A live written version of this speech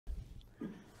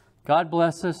God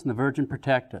bless us and the Virgin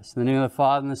protect us. In the name of the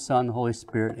Father, and the Son, and the Holy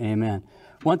Spirit, amen.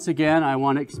 Once again, I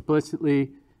want to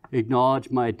explicitly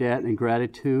acknowledge my debt and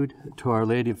gratitude to Our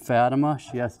Lady of Fatima.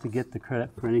 She has to get the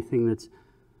credit for anything that's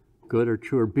good or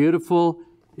true or beautiful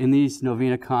in these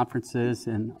novena conferences,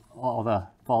 and all the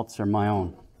faults are my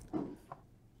own.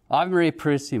 Ave Maria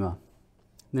Purissima.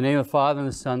 In the name of the Father, and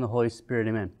the Son, and the Holy Spirit,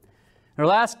 amen. In our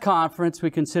last conference,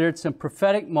 we considered some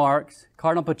prophetic marks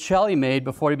Cardinal Pacelli made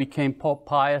before he became Pope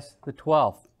Pius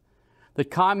XII.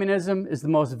 That communism is the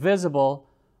most visible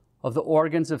of the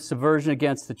organs of subversion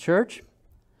against the Church.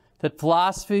 That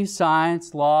philosophy,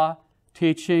 science, law,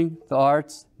 teaching, the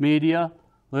arts, media,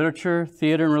 literature,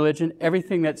 theater, and religion,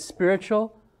 everything that's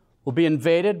spiritual will be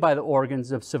invaded by the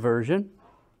organs of subversion.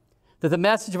 That the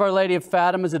message of Our Lady of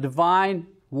Fatima is a divine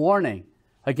warning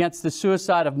against the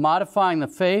suicide of modifying the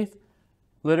faith,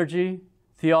 liturgy,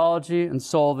 theology, and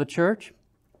soul of the Church.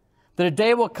 That a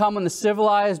day will come when the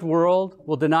civilized world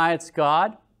will deny its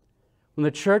God, when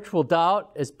the Church will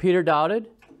doubt, as Peter doubted.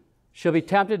 She'll be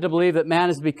tempted to believe that man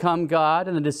has become God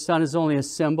and that his Son is only a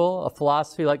symbol, a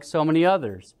philosophy like so many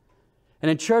others. And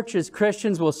in churches,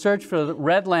 Christians will search for the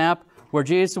red lamp where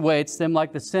Jesus awaits them,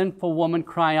 like the sinful woman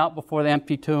crying out before the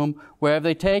empty tomb, where have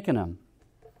they taken him?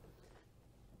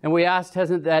 And we asked,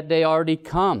 hasn't that day already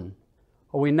come?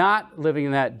 Are we not living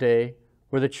in that day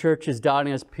where the Church is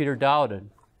doubting as Peter doubted?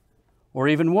 Or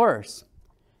even worse,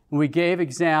 and we gave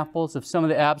examples of some of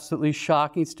the absolutely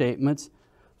shocking statements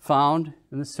found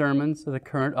in the sermons of the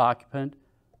current occupant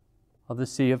of the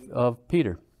See of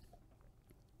Peter.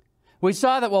 We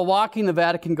saw that while walking the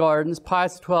Vatican gardens,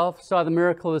 Pius XII saw the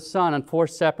miracle of the sun on 4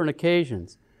 separate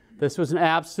occasions. This was an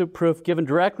absolute proof given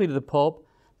directly to the Pope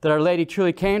that Our Lady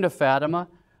truly came to Fatima,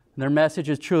 and their message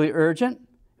is truly urgent.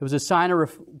 It was a sign her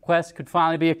request could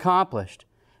finally be accomplished.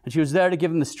 And she was there to give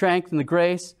him the strength and the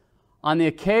grace on the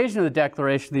occasion of the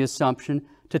declaration of the Assumption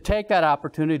to take that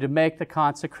opportunity to make the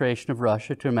consecration of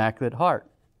Russia to Immaculate Heart.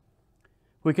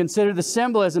 We considered the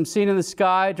symbolism seen in the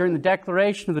sky during the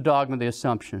declaration of the dogma of the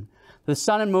Assumption. The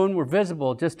sun and moon were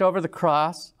visible just over the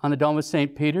cross on the Dome of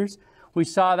St. Peter's. We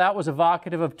saw that was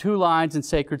evocative of 2 lines in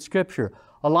sacred Scripture.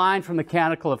 A line from the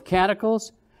Canticle of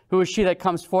Canticles, who is she that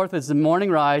comes forth as the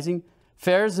morning rising,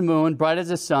 fair as the moon, bright as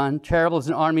the sun, terrible as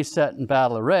an army set in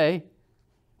battle array,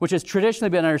 which has traditionally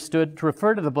been understood to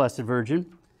refer to the Blessed Virgin,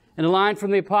 and a line from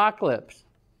the Apocalypse.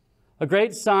 A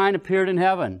great sign appeared in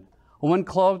heaven, a woman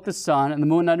clothed with the sun and the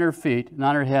moon under her feet, and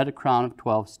on her head a crown of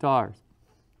 12 stars.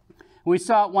 We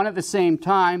saw at one at the same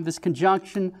time this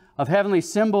conjunction of heavenly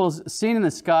symbols seen in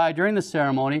the sky during the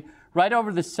ceremony, right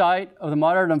over the site of the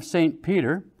martyrdom of St.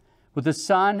 Peter, with the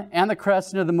sun and the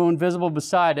crescent of the moon visible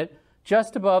beside it,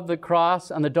 just above the cross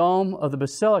on the dome of the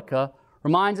basilica,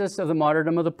 reminds us of the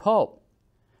martyrdom of the Pope.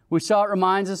 We saw it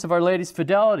reminds us of Our Lady's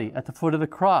fidelity at the foot of the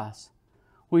cross.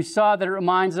 We saw that it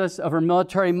reminds us of her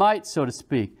military might, so to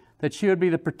speak, that she would be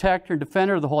the protector and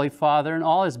defender of the Holy Father in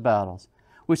all his battles.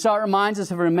 We saw it reminds us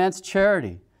of her immense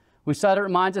charity. We saw it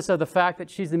reminds us of the fact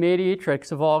that she's the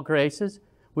mediatrix of all graces.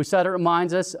 We saw it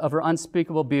reminds us of her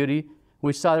unspeakable beauty.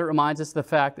 We saw it reminds us of the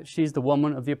fact that she's the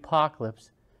woman of the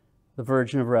Apocalypse, the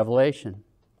Virgin of Revelation.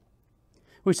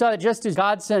 We saw that just as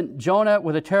God sent Jonah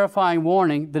with a terrifying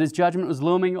warning that his judgment was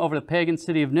looming over the pagan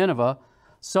city of Nineveh,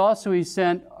 so also he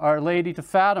sent Our Lady to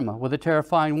Fatima with a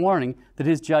terrifying warning that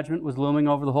his judgment was looming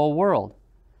over the whole world.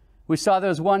 We saw there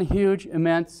was one huge,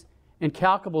 immense,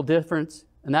 incalculable difference,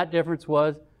 and that difference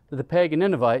was that the pagan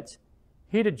Ninevites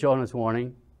heeded Jonah's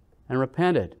warning and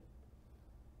repented.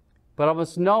 But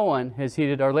almost no one has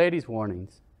heeded Our Lady's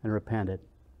warnings and repented.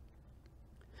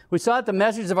 We saw that the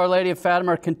messages of Our Lady of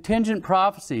Fatima are contingent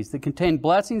prophecies that contain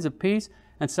blessings of peace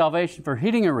and salvation for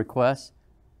heeding her requests,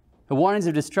 and warnings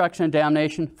of destruction and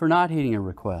damnation for not heeding her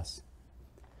requests.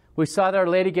 We saw that Our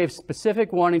Lady gave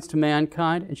specific warnings to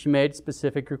mankind, and she made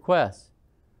specific requests.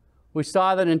 We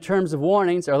saw that in terms of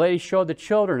warnings, Our Lady showed the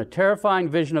children a terrifying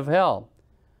vision of hell.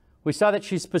 We saw that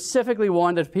she specifically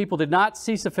warned that if people did not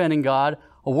cease offending God,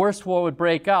 a worse war would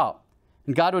break out,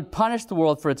 and God would punish the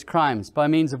world for its crimes by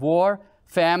means of war,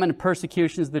 famine, and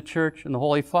persecutions of the Church and the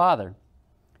Holy Father.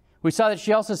 We saw that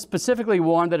she also specifically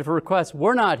warned that if her requests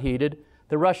were not heeded,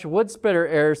 that Russia would spread her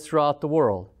errors throughout the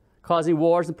world, causing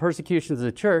wars and persecutions of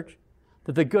the Church,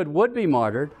 that the good would be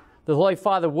martyred, that the Holy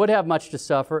Father would have much to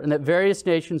suffer, and that various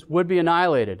nations would be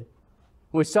annihilated.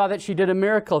 We saw that she did a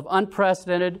miracle of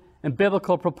unprecedented and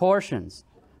biblical proportions,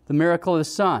 the miracle of the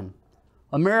sun,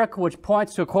 a miracle which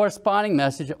points to a corresponding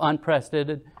message of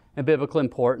unprecedented and biblical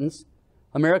importance,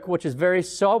 a miracle which is very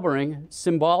sobering,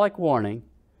 symbolic warning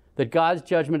that God's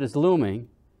judgment is looming,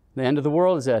 the end of the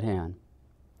world is at hand.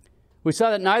 We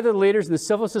saw that neither the leaders in the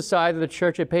civil society or the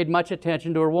church had paid much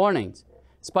attention to her warnings,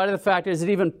 in spite of the fact that it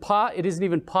isn't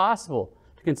even possible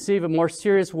to conceive of more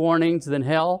serious warnings than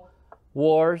hell,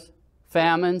 wars,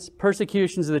 famines,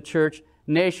 persecutions of the church,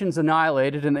 nations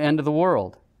annihilated, and the end of the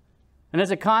world. And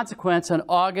as a consequence, on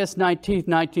August 19,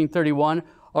 1931,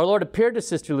 our Lord appeared to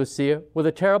Sister Lucia with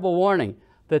a terrible warning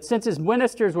that since his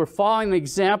ministers were following the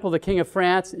example of the King of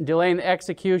France and delaying the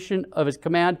execution of his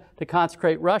command to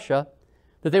consecrate Russia,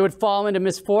 that they would fall into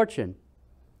misfortune.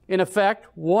 In effect,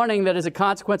 warning that as a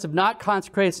consequence of not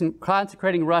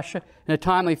consecrating Russia in a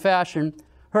timely fashion,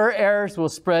 her errors will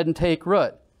spread and take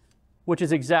root, which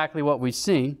is exactly what we've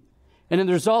seen. And in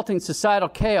the resulting societal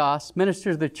chaos,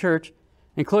 ministers of the church,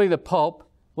 including the Pope,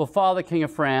 will follow the King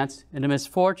of France into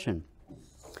misfortune.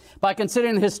 By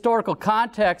considering the historical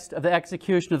context of the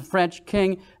execution of the French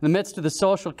king in the midst of the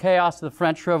social chaos of the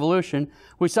French Revolution,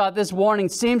 we saw that this warning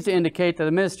seems to indicate that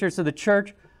the ministers of the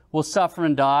church will suffer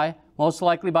and die, most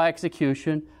likely by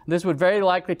execution. This would very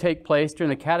likely take place during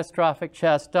the catastrophic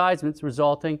chastisements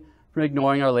resulting from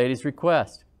ignoring Our Lady's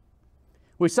request.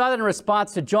 We saw that in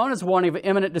response to Jonah's warning of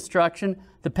imminent destruction,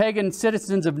 the pagan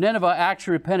citizens of Nineveh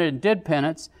actually repented and did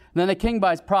penance, and then the king,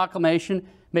 by his proclamation,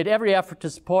 made every effort to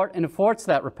support and enforce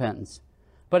that repentance.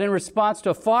 But in response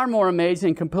to a far more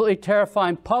amazing, completely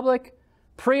terrifying public,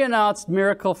 pre-announced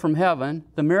miracle from heaven,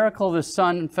 the miracle of the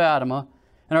sun in Fatima,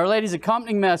 and Our Lady's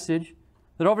accompanying message,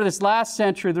 that over this last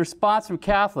century, the response from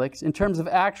Catholics in terms of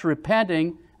actually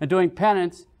repenting and doing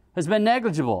penance has been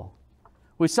negligible.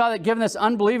 We saw that given this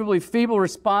unbelievably feeble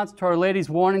response to Our Lady's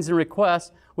warnings and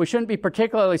requests, we shouldn't be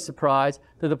particularly surprised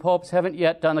that the popes haven't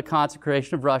yet done the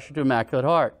consecration of Russia to Immaculate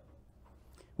Heart.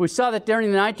 We saw that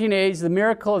during the 1980s, the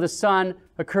miracle of the sun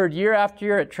occurred year after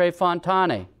year at Tre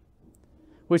Fontane.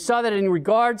 We saw that in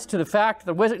regards to the fact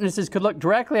that witnesses could look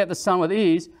directly at the sun with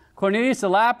ease, Cornelius de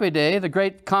Lapide, the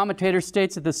great commentator,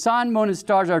 states that the sun, moon, and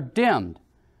stars are dimmed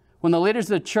when the leaders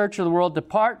of the church of the world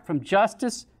depart from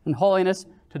justice and holiness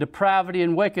to depravity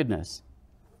and wickedness.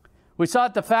 We saw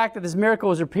that the fact that this miracle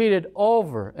was repeated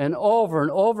over and over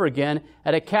and over again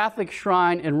at a Catholic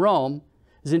shrine in Rome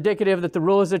is indicative that the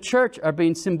rulers of the church are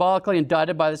being symbolically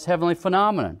indicted by this heavenly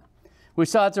phenomenon. We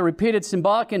saw it's a repeated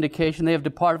symbolic indication they have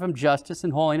departed from justice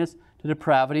and holiness to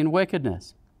depravity and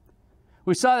wickedness.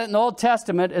 We saw that in the Old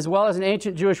Testament, as well as in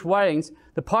ancient Jewish writings,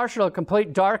 the partial or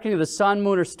complete darkening of the sun,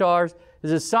 moon, or stars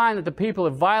is a sign that the people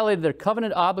have violated their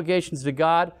covenant obligations to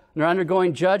God and are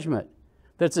undergoing judgment.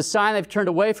 That it's a sign they've turned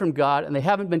away from God and they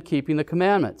haven't been keeping the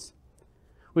commandments.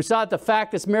 We saw that the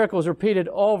fact this miracle was repeated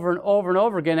over and over and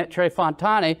over again at Tre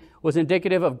Fontane was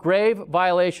indicative of grave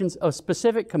violations of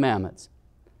specific commandments.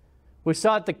 We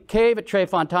saw that the cave at Tre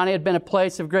Fontane had been a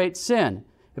place of great sin.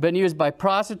 It had been used by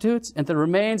prostitutes, and the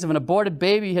remains of an aborted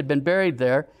baby had been buried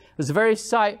there. It was the very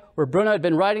site where Bruno had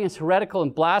been writing his heretical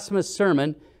and blasphemous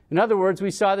sermon. In other words,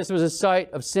 we saw this was a site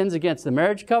of sins against the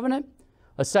marriage covenant,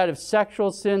 a site of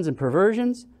sexual sins and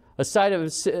perversions, a site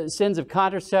of sins of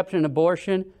contraception and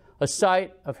abortion, a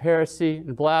site of heresy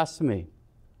and blasphemy.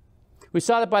 We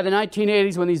saw that by the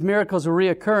 1980s, when these miracles were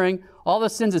reoccurring, all the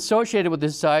sins associated with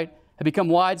this site had become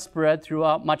widespread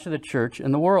throughout much of the church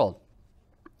and the world.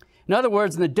 In other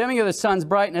words, in the dimming of the sun's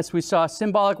brightness, we saw a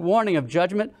symbolic warning of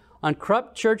judgment on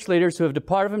corrupt church leaders who have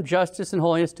departed from justice and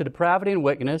holiness to depravity and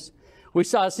wickedness. We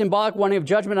saw a symbolic warning of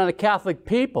judgment on the Catholic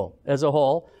people as a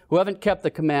whole, who haven't kept the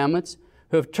commandments,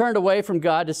 who have turned away from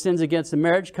God to sins against the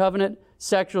marriage covenant,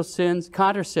 sexual sins,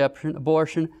 contraception,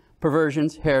 abortion,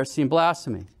 perversions, heresy, and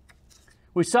blasphemy.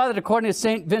 We saw that according to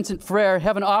St. Vincent Ferrer,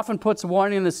 heaven often puts a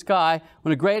warning in the sky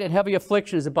when a great and heavy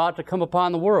affliction is about to come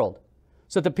upon the world,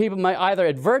 so that the people might either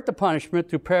avert the punishment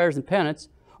through prayers and penance,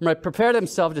 or might prepare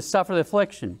themselves to suffer the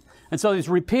affliction. And so these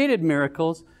repeated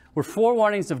miracles were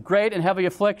forewarnings of great and heavy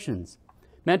afflictions,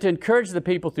 meant to encourage the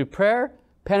people through prayer,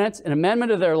 penance, and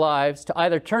amendment of their lives to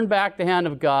either turn back the hand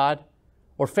of God,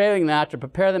 or failing that, to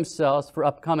prepare themselves for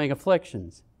upcoming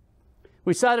afflictions.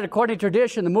 We saw that according to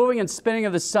tradition, the moving and spinning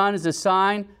of the sun is a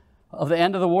sign of the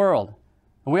end of the world.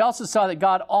 And we also saw that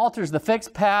God alters the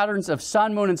fixed patterns of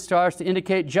sun, moon, and stars to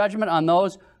indicate judgment on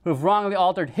those who have wrongly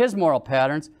altered his moral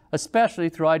patterns, especially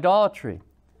through idolatry.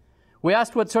 We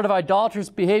asked what sort of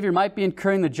idolatrous behavior might be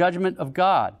incurring the judgment of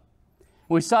God.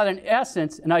 We saw that in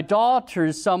essence, an idolater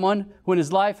is someone who in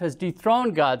his life has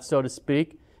dethroned God, so to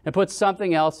speak, and put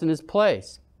something else in his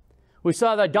place. We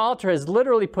saw that the idolater has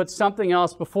literally put something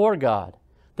else before God.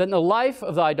 That in the life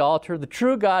of the idolater, the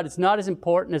true God is not as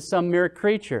important as some mere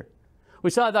creature. We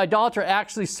saw that the idolater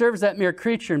actually serves that mere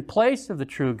creature in place of the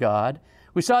true God.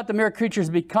 We saw that the mere creature has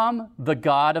become the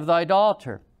God of the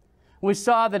idolater. We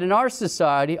saw that in our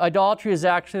society, idolatry is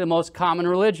actually the most common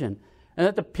religion. and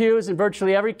that the pews in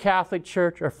virtually every Catholic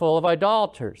church are full of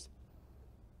idolaters.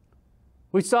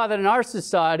 We saw that in our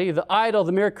society, the idol,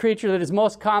 the mere creature that is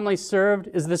most commonly served,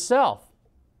 is the self.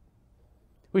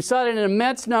 We saw that an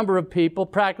immense number of people,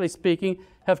 practically speaking,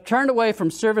 have turned away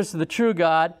from service to the true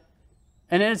God,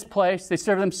 and in its place, they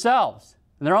serve themselves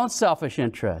and their own selfish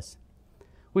interests.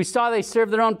 We saw they serve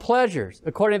their own pleasures,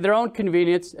 according to their own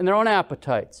convenience and their own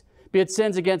appetites, be it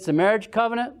sins against the marriage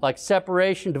covenant, like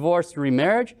separation, divorce, and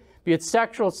remarriage, be it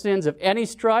sexual sins of any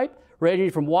stripe, ranging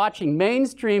from watching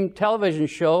mainstream television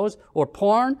shows or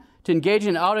porn to engaging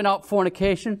in out-and-out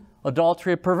fornication,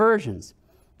 adultery, or perversions.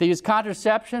 They use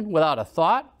contraception without a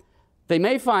thought. They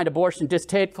may find abortion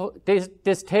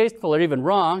distasteful or even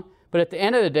wrong, but at the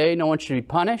end of the day, no one should be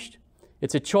punished.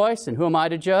 It's a choice, and who am I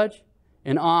to judge?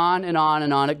 And on and on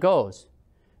and on it goes.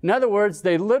 In other words,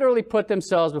 they literally put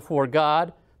themselves before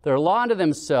God. They're law unto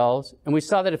themselves, and we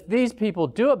saw that if these people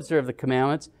do observe the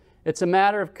commandments, it's a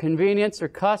matter of convenience or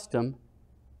custom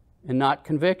and not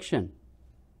conviction.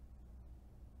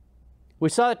 We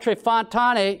saw that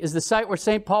Trefontane is the site where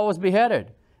St. Paul was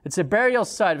beheaded. It's a burial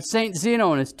site of St.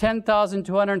 Zeno and his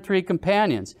 10,203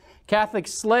 companions, Catholic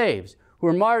slaves who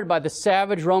were martyred by the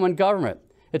savage Roman government.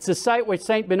 It's the site where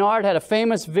St. Bernard had a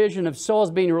famous vision of souls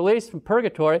being released from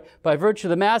purgatory by virtue of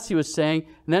the Mass he was saying,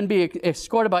 and then be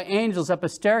escorted by angels up a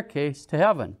staircase to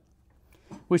heaven.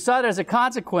 We saw that as a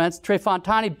consequence,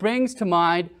 Trefontane brings to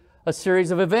mind a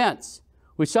series of events.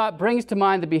 We saw it brings to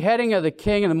mind the beheading of the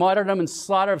king and the martyrdom and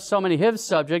slaughter of so many his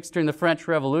subjects during the French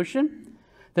Revolution,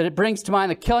 that it brings to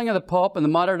mind the killing of the Pope and the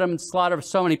martyrdom and slaughter of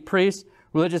so many priests,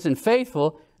 religious and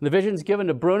faithful, and the visions given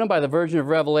to Bruno by the Virgin of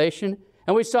Revelation.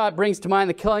 And we saw it brings to mind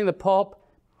the killing of the Pope,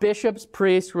 bishops,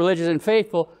 priests, religious and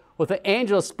faithful, with the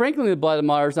angels sprinkling the blood of the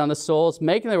martyrs on the souls,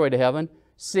 making their way to heaven,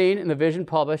 seen in the vision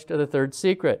published of the third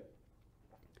secret.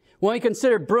 When we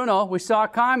considered Bruno, we saw a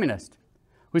communist.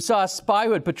 We saw a spy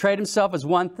who had portrayed himself as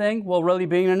one thing while really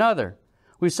being another.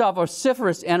 We saw a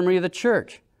vociferous enemy of the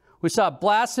church. We saw a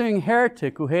blaspheming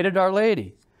heretic who hated Our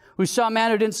Lady. We saw a man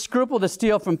who didn't scruple to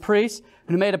steal from priests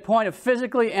and who made a point of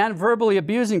physically and verbally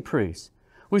abusing priests.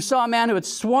 We saw a man who had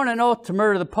sworn an oath to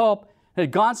murder the Pope and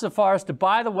had gone so far as to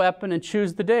buy the weapon and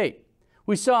choose the date.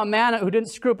 We saw a man who didn't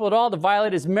scruple at all to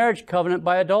violate his marriage covenant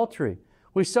by adultery.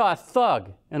 We saw a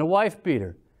thug and a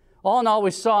wife-beater. All in all,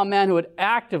 we saw a man who had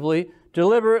actively,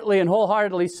 deliberately, and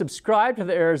wholeheartedly subscribed to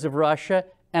the errors of Russia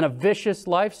and a vicious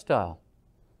lifestyle.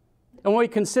 And when we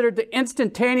considered the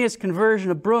instantaneous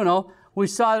conversion of Bruno, we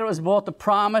saw that it was both a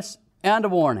promise and a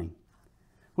warning.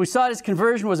 We saw that his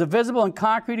conversion was a visible and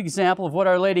concrete example of what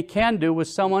Our Lady can do with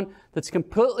someone that's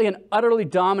completely and utterly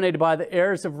dominated by the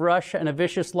errors of Russia and a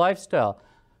vicious lifestyle.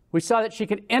 We saw that she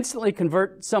can instantly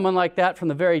convert someone like that from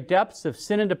the very depths of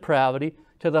sin and depravity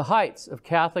to the heights of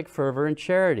Catholic fervor and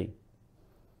charity.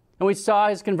 And we saw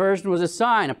his conversion was a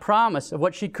sign, a promise of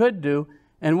what she could do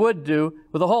and would do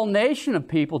with a whole nation of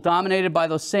people dominated by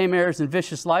those same errors and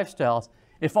vicious lifestyles,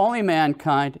 if only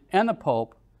mankind and the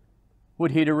Pope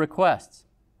would heed her requests.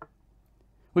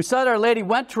 We saw that Our Lady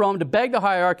went to Rome to beg the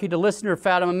hierarchy to listen to her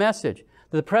Fatima message,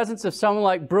 that the presence of someone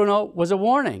like Bruno was a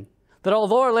warning, that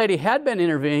although Our Lady had been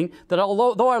intervening, that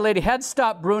although Our Lady had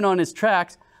stopped Bruno in his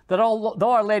tracks, that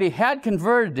although Our Lady had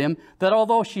converted him, that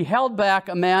although she held back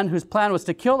a man whose plan was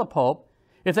to kill the Pope,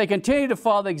 if they continued to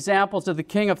follow the examples of the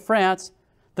King of France,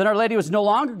 then Our Lady was no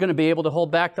longer going to be able to hold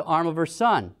back the arm of her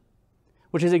son,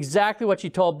 which is exactly what she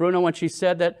told Bruno when she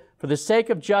said that, for the sake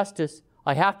of justice,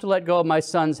 I have to let go of my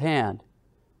son's hand,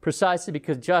 precisely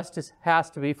because justice has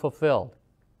to be fulfilled.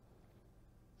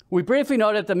 We briefly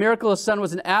noted that the miracle of the Son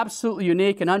was an absolutely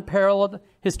unique and unparalleled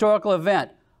historical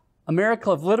event, a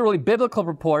miracle of literally biblical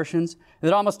proportions, and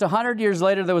that almost 100 years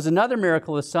later there was another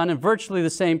miracle of the Son in virtually the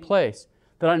same place,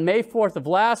 that on May 4th of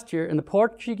last year in the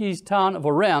Portuguese town of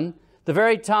Orem, the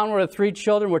very town where the 3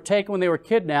 children were taken when they were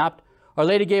kidnapped, Our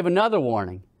Lady gave another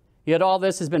warning. Yet all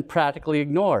this has been practically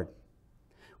ignored.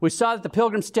 We saw that the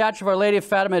pilgrim statue of Our Lady of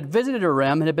Fatima had visited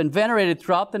Orem and had been venerated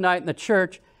throughout the night in the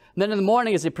church. And then in the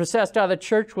morning, as they processed out of the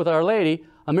church with Our Lady,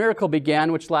 a miracle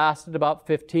began which lasted about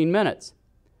 15 minutes.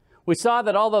 We saw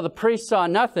that although the priest saw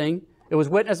nothing, it was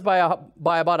witnessed by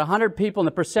about 100 people in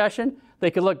the procession.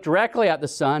 They could look directly at the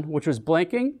sun, which was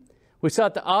blinking. We saw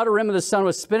that the outer rim of the sun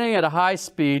was spinning at a high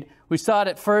speed. We saw it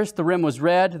at first, the rim was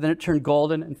red, then it turned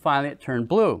golden, and finally it turned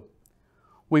blue.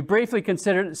 We briefly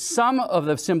considered some of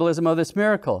the symbolism of this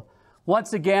miracle.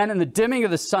 Once again, in the dimming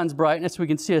of the sun's brightness, we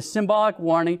can see a symbolic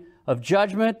warning of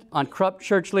judgment on corrupt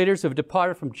church leaders who have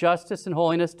departed from justice and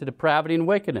holiness to depravity and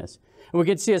wickedness. And we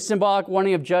can see a symbolic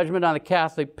warning of judgment on the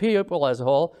Catholic people as a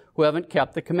whole who haven't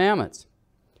kept the commandments.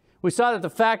 We saw that the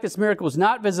fact this miracle was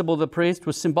not visible to the priest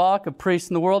was symbolic of priests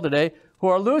in the world today who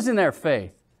are losing their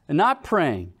faith and not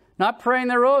praying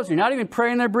their rosary, not even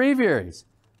praying their breviaries.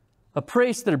 A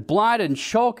priest that are blinded and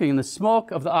choking in the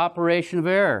smoke of the operation of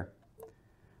error.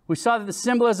 We saw that the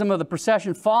symbolism of the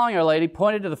procession following Our Lady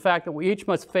pointed to the fact that we each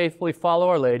must faithfully follow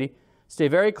Our Lady, stay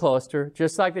very close to her,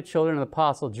 just like the children of the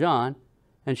Apostle John,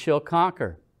 and she'll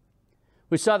conquer.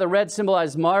 We saw the red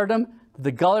symbolized martyrdom,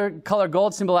 the color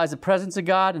gold symbolized the presence of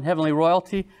God and heavenly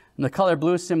royalty, and the color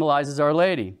blue symbolizes Our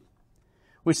Lady.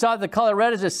 We saw that the color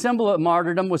red as a symbol of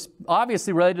martyrdom was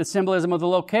obviously related to the symbolism of the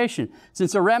location,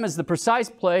 since Orem is the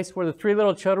precise place where the three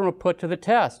little children were put to the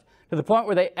test, to the point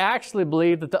where they actually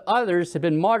believed that the others had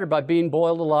been martyred by being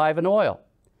boiled alive in oil.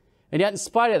 And yet, in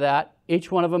spite of that,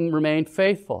 each one of them remained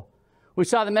faithful. We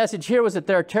saw the message here was that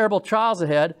there are terrible trials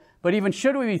ahead, but even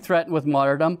should we be threatened with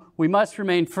martyrdom, we must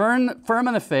remain firm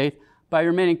in the faith by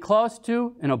remaining close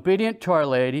to and obedient to Our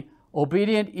Lady,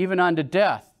 obedient even unto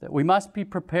death, that we must be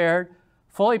prepared,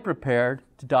 fully prepared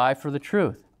to die for the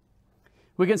truth.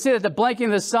 We can see that the blinking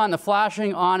of the sun, the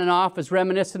flashing on and off, is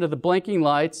reminiscent of the blinking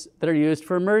lights that are used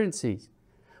for emergencies.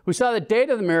 We saw the date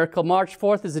of the miracle, March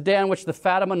 4th, is the day on which the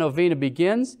Fatima Novena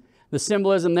begins. The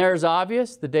symbolism there is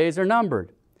obvious. The days are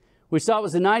numbered. We saw it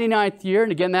was the 99th year,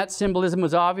 and again, that symbolism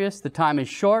was obvious. The time is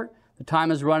short. The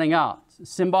time is running out. It's a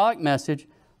symbolic message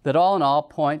that all in all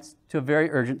points to a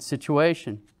very urgent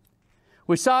situation.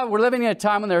 We saw we're living in a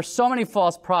time when there are so many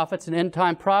false prophets and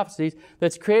end-time prophecies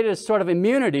that's created a sort of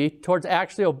immunity towards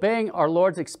actually obeying our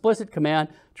Lord's explicit command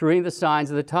to read the signs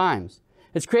of the times.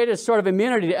 It's created a sort of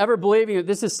immunity to ever believing that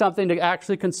this is something to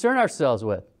actually concern ourselves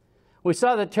with. We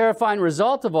saw the terrifying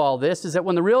result of all this is that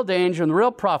when the real danger and the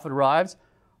real prophet arrives,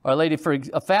 Our Lady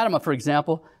Fatima, for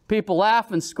example, people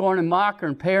laugh and scorn and mock her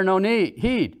and pay her no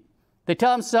heed. They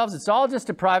tell themselves it's all just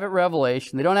a private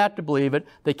revelation. They don't have to believe it.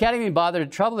 They can't even bother to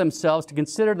trouble themselves to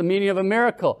consider the meaning of a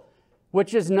miracle,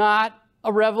 which is not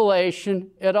a revelation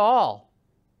at all.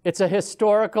 It's a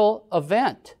historical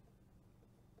event.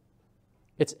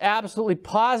 It's absolutely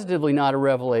positively not a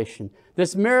revelation.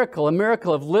 This miracle, a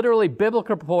miracle of literally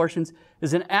biblical proportions,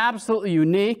 is an absolutely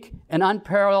unique and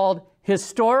unparalleled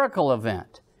historical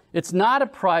event. It's not a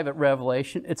private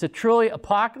revelation. It's a truly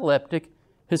apocalyptic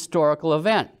historical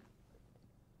event.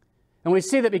 And we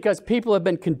see that because people have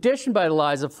been conditioned by the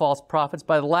lies of false prophets,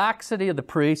 by the laxity of the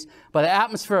priests, by the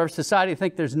atmosphere of society,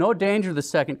 think there's no danger of the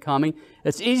second coming,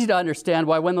 it's easy to understand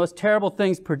why when those terrible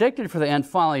things predicted for the end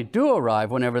finally do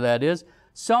arrive, whenever that is,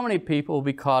 so many people will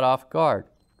be caught off guard.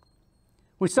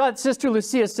 We saw that Sister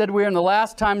Lucia said we are in the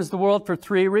last times of the world for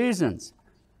three reasons.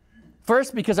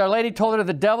 First, because Our Lady told her that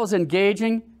the devil's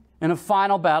engaging in a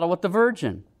final battle with the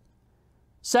Virgin.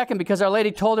 Second, because Our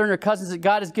Lady told her and her cousins that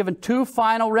God has given two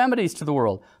final remedies to the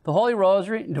world, the Holy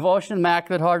Rosary and devotion to the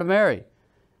Immaculate Heart of Mary.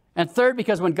 And third,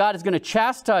 because when God is going to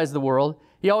chastise the world,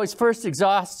 He always first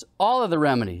exhausts all of the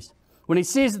remedies. When He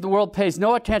sees that the world pays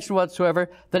no attention whatsoever,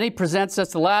 then He presents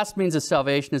us the last means of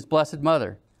salvation, His Blessed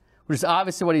Mother, which is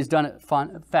obviously what He's done at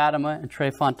Fatima and Tre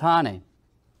Fontane.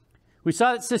 We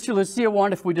saw that Sister Lucia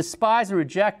warned if we despise and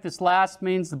reject this last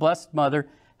means, the Blessed Mother,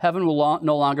 heaven will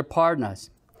no longer pardon us.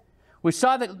 We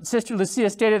saw that Sister Lucia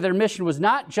stated their mission was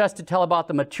not just to tell about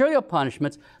the material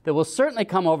punishments that will certainly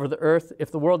come over the earth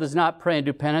if the world does not pray and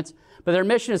do penance, but their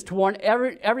mission is to warn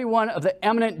everyone of the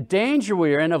imminent danger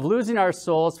we are in of losing our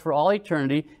souls for all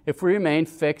eternity if we remain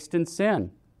fixed in sin.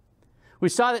 We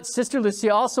saw that Sister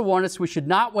Lucia also warned us we should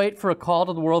not wait for a call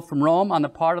to the world from Rome on the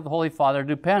part of the Holy Father to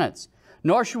do penance,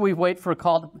 nor should we wait for a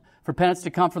call for penance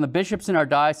to come from the bishops in our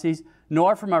diocese,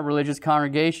 nor from our religious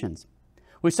congregations.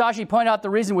 We saw she pointed out the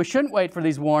reason we shouldn't wait for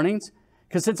these warnings,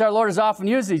 because since our Lord has often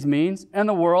used these means, and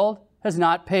the world has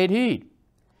not paid heed.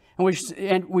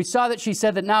 And we saw that she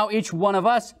said that now each one of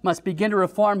us must begin to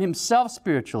reform himself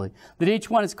spiritually, that each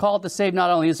one is called to save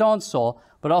not only his own soul,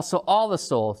 but also all the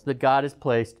souls that God has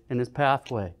placed in his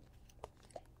pathway.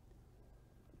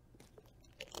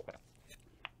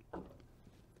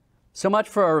 So much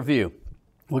for our review.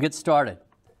 We'll get started.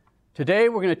 Today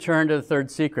we're going to turn to the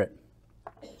third secret.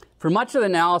 For much of the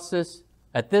analysis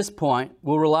at this point,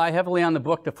 we'll rely heavily on the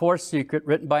book The Fourth Secret,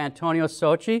 written by Antonio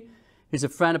Socci. He's a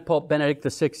friend of Pope Benedict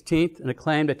XVI, an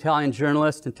acclaimed Italian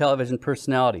journalist and television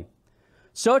personality.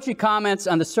 Socci comments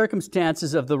on the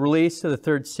circumstances of the release of the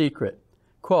third secret.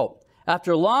 Quote,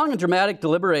 after a long and dramatic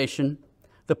deliberation,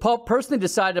 the Pope personally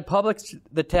decided to publish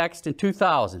the text in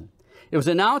 2000. It was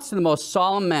announced in the most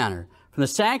solemn manner from the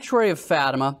sanctuary of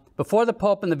Fatima before the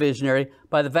Pope and the Visionary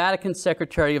by the Vatican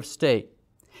Secretary of State.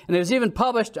 And it was even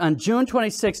published on June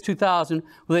 26, 2000,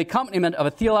 with the accompaniment of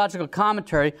a theological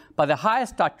commentary by the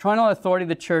highest doctrinal authority of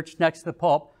the Church next to the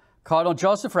Pope, Cardinal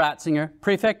Joseph Ratzinger,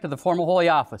 prefect of the former Holy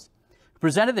Office, who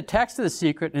presented the text of the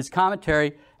secret and his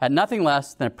commentary at nothing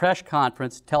less than a press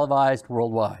conference televised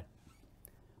worldwide.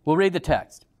 We'll read the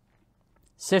text.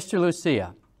 Sister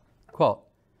Lucia, quote,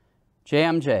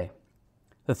 JMJ,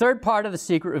 the third part of the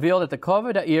secret revealed at the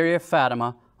Cova da Iria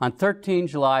Fatima on 13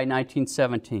 July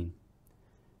 1917.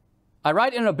 I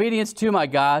write in obedience to my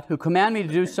God, who commanded me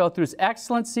to do so through His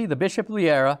Excellency, the Bishop of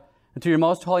Liera, and to your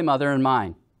most holy mother and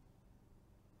mine.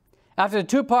 After the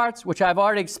two parts, which I have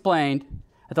already explained,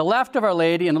 at the left of Our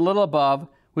Lady and a little above,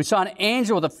 we saw an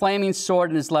angel with a flaming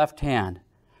sword in his left hand.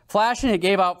 Flashing, it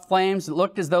gave out flames that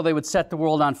looked as though they would set the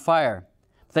world on fire.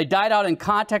 But they died out in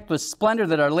contact with splendor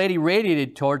that Our Lady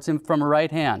radiated towards him from her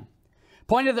right hand.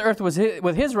 Pointing to the earth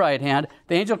with his right hand,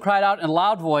 the angel cried out in a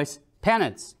loud voice,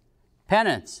 penance,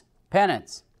 penance,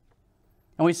 penance.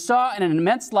 And we saw in an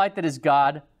immense light that is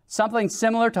God, something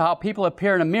similar to how people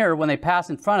appear in a mirror when they pass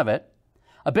in front of it,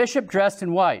 a bishop dressed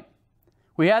in white.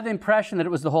 We had the impression that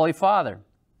it was the Holy Father.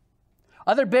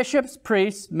 Other bishops,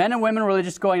 priests, men and women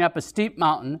religious going up a steep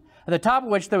mountain, at the top of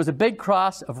which there was a big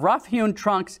cross of rough-hewn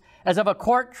trunks as of a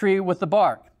cork tree with the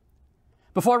bark.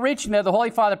 Before reaching there, the Holy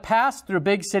Father passed through a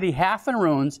big city half in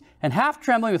ruins and half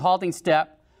trembling with halting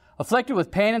step, afflicted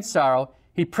with pain and sorrow.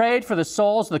 He prayed for the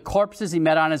souls of the corpses he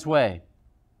met on his way.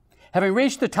 Having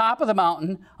reached the top of the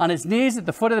mountain, on his knees at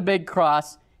the foot of the big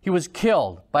cross, he was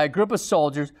killed by a group of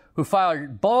soldiers who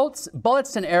fired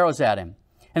bullets and arrows at him.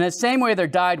 In the same way, there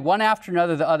died one after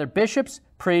another the other bishops,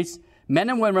 priests, men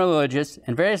and women religious,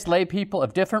 and various lay people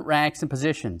of different ranks and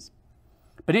positions.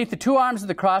 Beneath the two arms of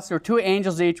the cross there were two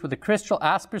angels each with a crystal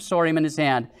aspersorium in his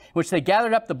hand, in which they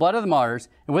gathered up the blood of the martyrs,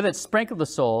 and with it sprinkled the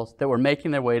souls that were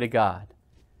making their way to God.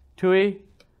 Tui,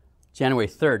 January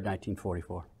 3rd,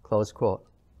 1944. Close quote.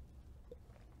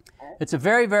 It's a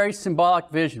very, very symbolic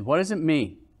vision. What does it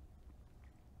mean?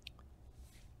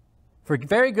 For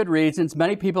very good reasons,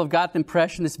 many people have got the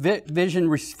impression this vision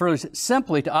refers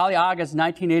simply to Ali Aga's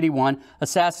 1981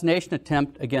 assassination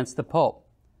attempt against the Pope.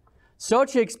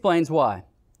 Sochi explains why.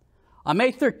 On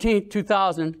May 13,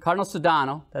 2000, Cardinal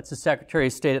Sodano, that's the Secretary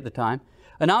of State at the time,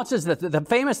 announces that the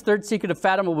famous Third Secret of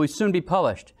Fatima will soon be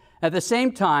published. At the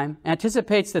same time,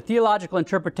 anticipates the theological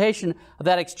interpretation of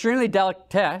that extremely delicate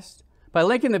text by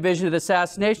linking the vision to the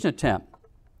assassination attempt.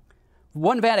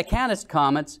 One Vaticanist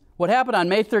comments, what happened on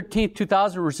May 13,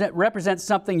 2000 represents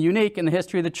something unique in the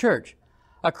history of the Church.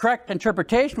 A correct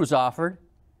interpretation was offered,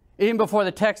 even before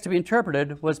the text to be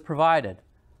interpreted was provided.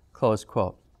 Close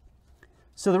quote.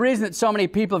 So the reason that so many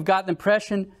people have got the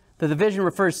impression that the vision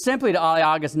refers simply to Ali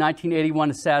Aga's 1981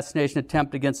 assassination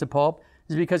attempt against the Pope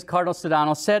is because Cardinal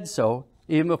Sodano said so,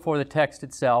 even before the text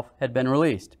itself had been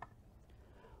released.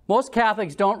 Most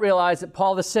Catholics don't realize that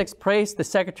Paul VI praised the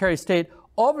Secretary of State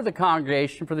over the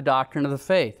Congregation for the doctrine of the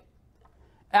faith.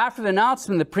 After the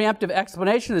announcement of the preemptive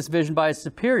explanation of this vision by his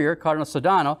superior, Cardinal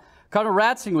Sodano, Cardinal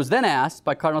Ratzinger was then asked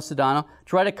by Cardinal Sodano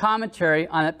to write a commentary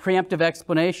on that preemptive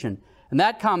explanation, and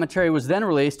that commentary was then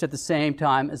released at the same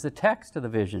time as the text of the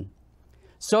vision.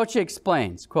 Sochi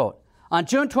explains, quote, on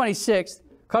June 26th,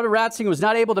 Cardinal Ratzinger was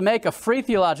not able to make a free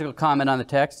theological comment on the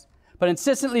text, but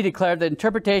insistently declared that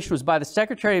interpretation was by the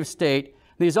Secretary of State,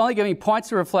 and he was only giving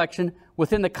points of reflection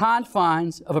within the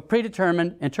confines of a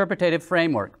predetermined interpretative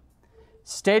framework,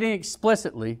 stating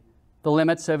explicitly the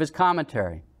limits of his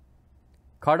commentary.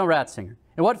 Cardinal Ratzinger.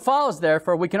 And what follows,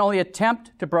 therefore, we can only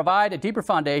attempt to provide a deeper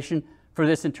foundation for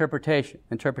this interpretation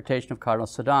of Cardinal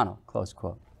Sodano, close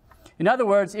quote. In other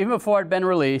words, even before it had been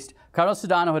released, Cardinal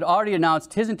Sodano had already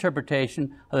announced his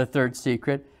interpretation of the Third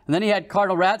Secret, and then he had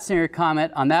Cardinal Ratzinger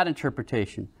comment on that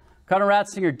interpretation. Cardinal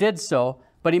Ratzinger did so,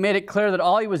 but he made it clear that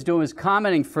all he was doing was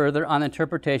commenting further on the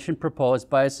interpretation proposed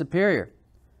by his superior.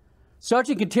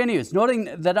 Sochi continues, noting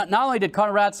that not only did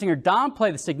Cardinal Ratzinger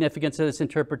downplay the significance of this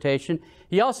interpretation,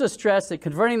 he also stressed that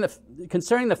concerning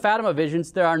the Fatima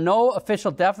visions, there are no official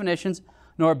definitions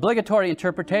nor obligatory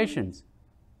interpretations.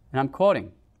 And I'm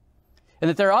quoting. And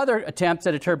that there are other attempts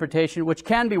at interpretation which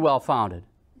can be well-founded.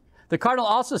 The Cardinal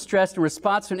also stressed in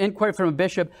response to an inquiry from a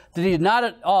bishop that he did not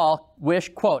at all wish,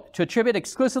 quote, to attribute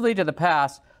exclusively to the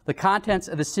past the contents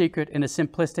of the secret in a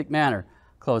simplistic manner,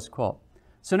 close quote.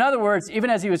 So in other words, even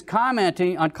as he was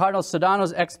commenting on Cardinal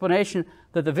Sodano's explanation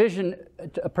that the vision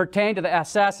pertained to the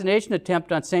assassination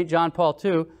attempt on St. John Paul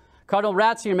II, Cardinal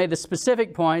Ratzinger made the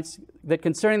specific points that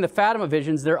concerning the Fatima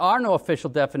visions, there are no official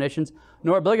definitions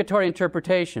nor obligatory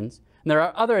interpretations, and there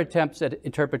are other attempts at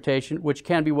interpretation which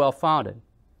can be well-founded.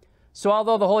 So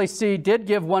although the Holy See did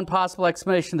give one possible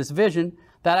explanation of this vision,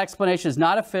 that explanation is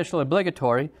not official or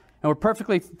obligatory, and we're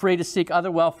perfectly free to seek other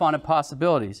well-founded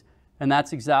possibilities. And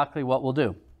that's exactly what we'll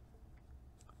do.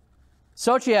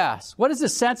 Sochi asks, what is the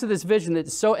sense of this vision that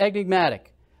is so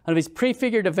enigmatic and of these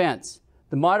prefigured events?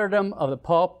 the martyrdom of the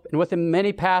Pope, and with him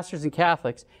many pastors and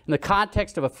Catholics, in the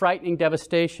context of a frightening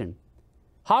devastation.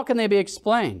 How can they be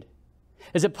explained?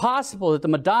 Is it possible that the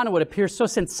Madonna would appear so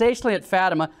sensationally at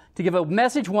Fatima to give a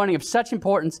message warning of such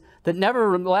importance that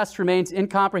nevertheless remains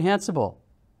incomprehensible?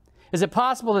 Is it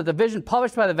possible that the vision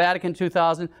published by the Vatican in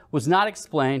 2000 was not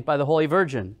explained by the Holy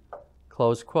Virgin?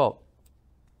 Close quote.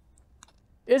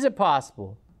 Is it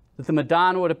possible that the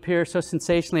Madonna would appear so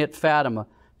sensationally at Fatima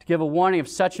to give a warning of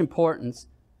such importance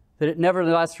that it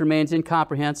nevertheless remains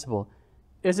incomprehensible?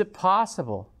 Is it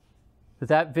possible that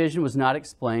that vision was not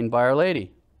explained by Our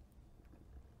Lady?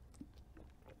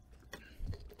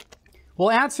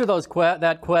 We'll answer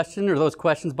that question or those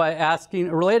questions by asking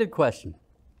a related question.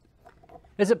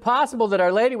 Is it possible that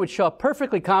Our Lady would show a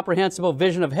perfectly comprehensible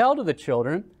vision of hell to the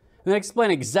children and then explain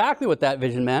exactly what that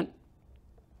vision meant,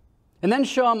 and then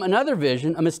show them another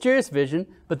vision, a mysterious vision,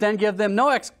 but then give them no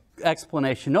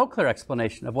explanation, no clear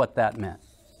explanation of what that meant?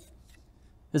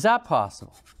 Is that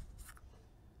possible?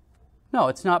 No,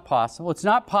 it's not possible. It's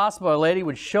not possible Our Lady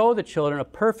would show the children a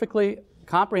perfectly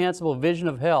comprehensible vision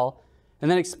of hell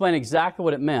and then explain exactly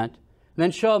what it meant, and then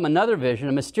show them another vision,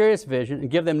 a mysterious vision, and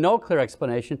give them no clear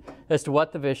explanation as to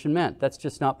what the vision meant. That's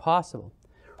just not possible.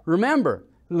 Remember,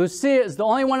 Lucia is the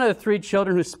only one of the three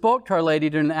children who spoke to Our Lady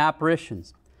during the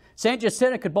apparitions. St.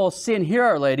 Jacinta could both see and hear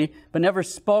Our Lady, but never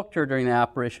spoke to her during the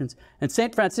apparitions. And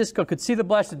St. Francisco could see the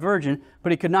Blessed Virgin,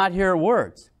 but he could not hear her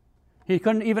words. He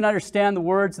couldn't even understand the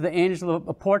words of the angel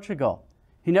of Portugal.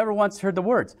 He never once heard the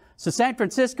words. So St.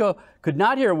 Francisco could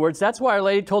not hear her words. That's why Our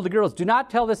Lady told the girls, do not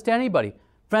tell this to anybody.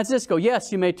 Francisco,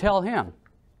 yes, you may tell him.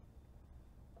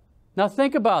 Now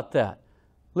think about that.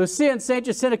 Lucia and St.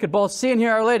 Jacinta could both see and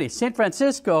hear Our Lady. St.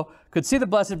 Francisco could see the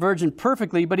Blessed Virgin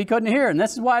perfectly, but he couldn't hear her. And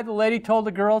this is why the lady told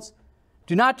the girls,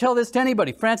 do not tell this to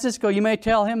anybody. Francisco, you may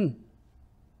tell him.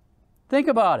 Think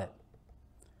about it.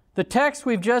 The text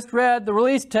we've just read, the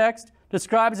release text,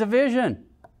 describes a vision.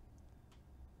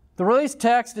 The release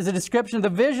text is a description of the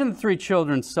vision the three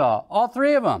children saw, all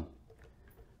three of them.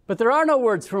 But there are no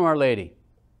words from Our Lady.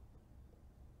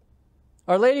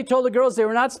 Our Lady told the girls they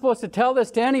were not supposed to tell this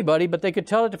to anybody, but they could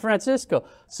tell it to Francisco.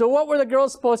 So what were the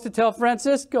girls supposed to tell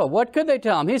Francisco? What could they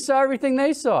tell him? He saw everything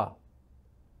they saw.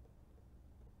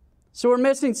 So we're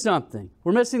missing something.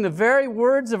 We're missing the very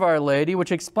words of Our Lady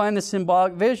which explain the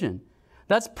symbolic vision.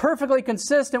 That's perfectly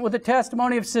consistent with the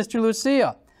testimony of Sister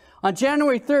Lucia. On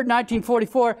January 3rd,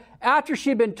 1944, after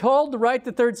she'd been told to write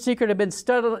the third secret, had been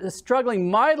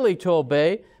struggling mightily to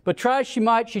obey, but try as she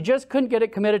might, she just couldn't get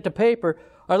it committed to paper.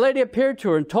 Our Lady appeared to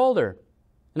her and told her,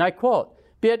 and I quote,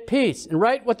 "Be at peace and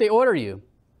write what they order you,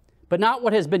 but not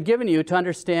what has been given you to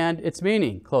understand its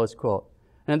meaning," close quote.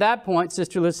 And at that point,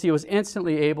 Sister Lucia was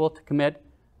instantly able to commit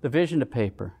the vision to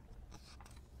paper.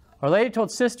 Our Lady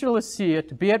told Sister Lucia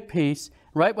to be at peace,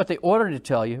 write what they ordered to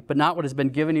tell you, but not what has been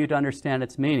given you to understand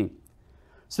its meaning.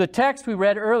 So the text we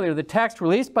read earlier, the text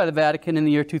released by the Vatican in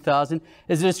the year 2000,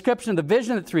 is a description of the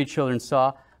vision that three children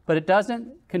saw, but it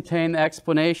doesn't contain the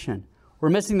explanation. We're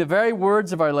missing the very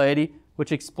words of Our Lady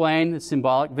which explain the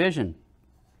symbolic vision.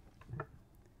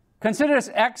 Consider this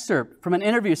excerpt from an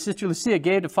interview Sister Lucia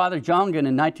gave to Father Jongen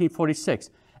in 1946.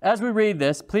 As we read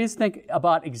this, please think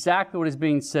about exactly what is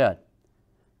being said.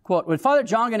 Quote, when Father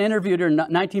Jongen interviewed her in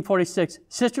 1946,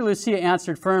 Sister Lucia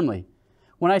answered firmly,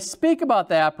 "When I speak about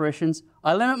the apparitions,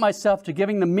 I limit myself to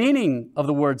giving the meaning of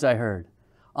the words I heard.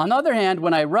 On the other hand,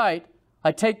 when I write,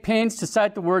 I take pains to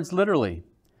cite the words literally.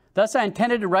 Thus, I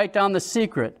intended to write down the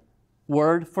secret,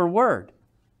 word for word.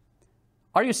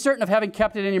 Are you certain of having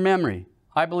kept it in your memory?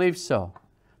 I believe so.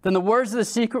 Then the words of the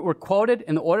secret were quoted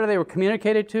in the order they were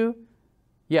communicated to?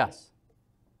 Yes."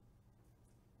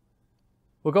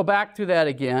 We'll go back through that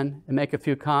again and make a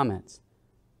few comments.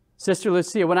 Sister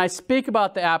Lucia, when I speak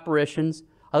about the apparitions,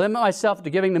 I limit myself to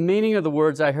giving the meaning of the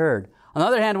words I heard. On the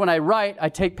other hand, when I write, I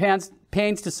take pains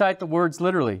to cite the words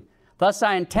literally. Thus,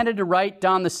 I intended to write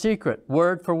down the secret,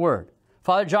 word for word.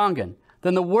 Father Jongen,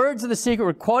 then the words of the secret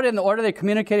were quoted in the order they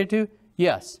communicated to?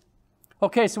 Yes.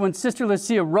 Okay, so when Sister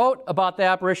Lucia wrote about the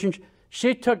apparitions,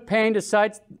 she took pains to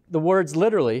cite the words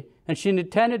literally, and she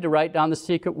intended to write down the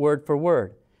secret word for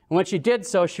word. And when she did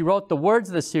so, she wrote the words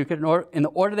of the secret in the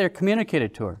order they were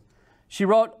communicated to her. She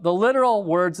wrote the literal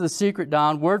words of the secret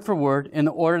down, word for word, in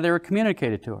the order they were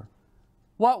communicated to her.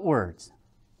 What words?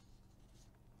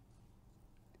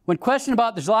 When questioned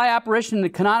about the July apparition in the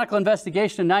canonical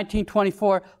investigation in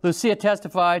 1924, Lucia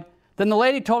testified, "Then the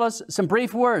lady told us some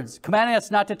brief words, commanding us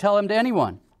not to tell them to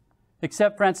anyone,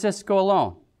 except Francisco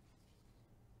alone."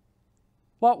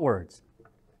 What words?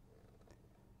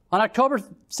 On October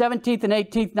 17th and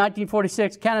 18th,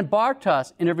 1946, Canon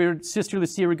Bartos interviewed Sister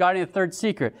Lucia regarding the third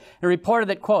secret and reported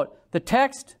that, quote, the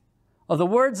text of the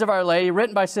words of Our Lady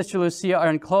written by Sister Lucia are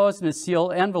enclosed in a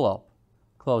sealed envelope,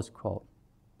 close quote.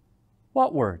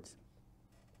 What words?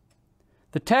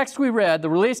 The text we read, the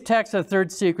released text of the third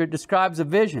secret, describes a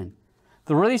vision.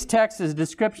 The released text is a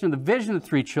description of the vision the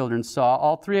three children saw,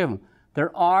 all three of them.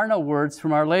 There are no words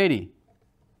from Our Lady.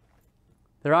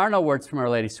 There are no words from Our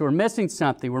Lady, so we're missing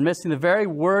something. We're missing the very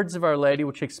words of Our Lady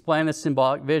which explain the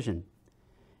symbolic vision.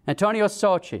 Antonio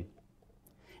Socci.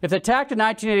 If the attack of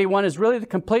 1981 is really the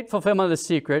complete fulfillment of the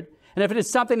secret, and if it is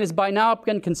something that has by now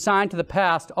been consigned to the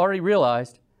past, already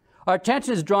realized, our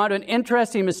attention is drawn to an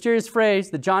interesting, mysterious phrase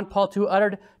that John Paul II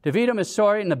uttered to Vito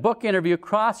Missori in the book interview,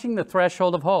 Crossing the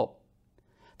Threshold of Hope.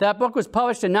 That book was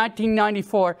published in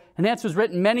 1994, and hence was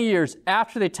written many years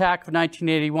after the attack of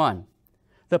 1981.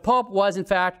 The Pope was, in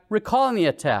fact, recalling the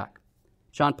attack.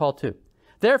 John Paul II.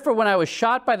 Therefore, when I was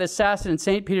shot by the assassin in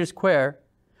St. Peter's Square,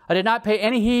 I did not pay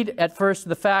any heed at first to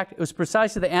the fact it was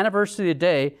precisely the anniversary of the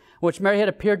day in which Mary had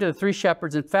appeared to the three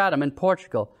shepherds in Fatima in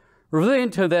Portugal, revealing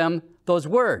to them those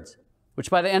words, which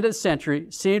by the end of the century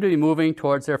seemed to be moving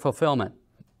towards their fulfillment.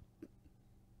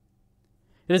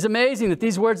 It is amazing that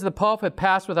these words of the Pope have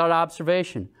passed without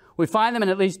observation. We find them in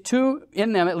at least two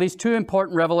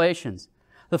important revelations.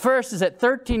 The first is that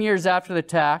 13 years after the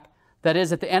attack, that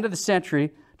is, at the end of the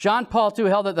century, John Paul II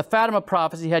held that the Fatima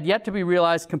prophecy had yet to be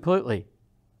realized completely.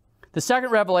 The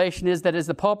second revelation is that, as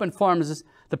the Pope informs us,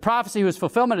 the prophecy whose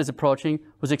fulfillment is approaching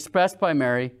was expressed by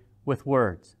Mary with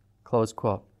words, close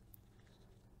quote.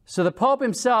 So the Pope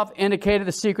himself indicated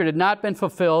the secret had not been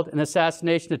fulfilled in the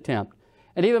assassination attempt.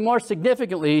 And even more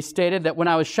significantly, he stated that when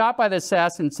I was shot by the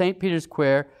assassin in St. Peter's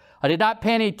Square, I did not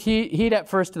pay any heed at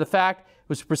first to the fact it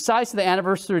was precisely the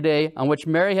anniversary day on which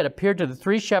Mary had appeared to the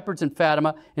three shepherds in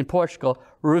Fatima in Portugal,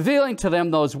 revealing to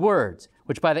them those words,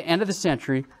 which by the end of the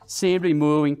century seemed to be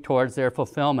moving towards their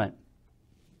fulfillment.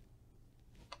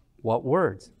 What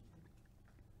words?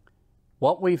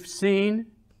 What we've seen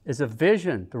is a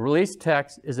vision. The released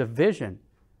text is a vision,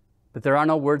 but there are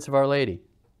no words of Our Lady.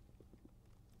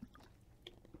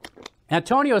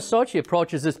 Antonio Socci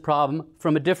approaches this problem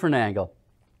from a different angle.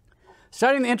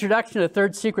 Studying the introduction to the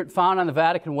third secret found on the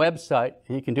Vatican website,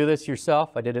 and you can do this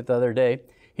yourself, I did it the other day,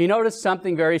 he noticed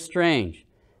something very strange.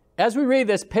 As we read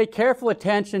this, pay careful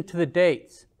attention to the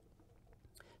dates.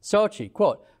 Socci,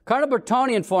 quote, Cardinal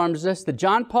Bertoni informs us that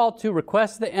John Paul II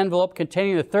requested the envelope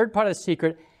containing the third part of the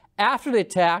secret after the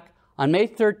attack on May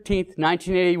 13th,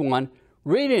 1981,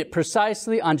 reading it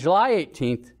precisely on July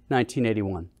 18th,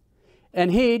 1981.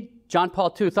 And he, John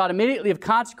Paul II, thought immediately of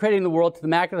consecrating the world to the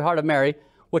Immaculate Heart of Mary,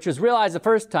 which was realized the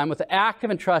first time with the act of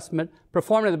entrustment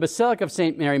performed in the Basilica of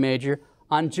St. Mary Major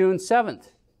on June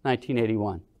 7th,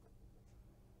 1981.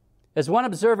 As one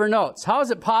observer notes, how is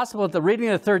it possible that the reading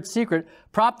of the third secret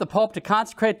prompted the Pope to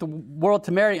consecrate the world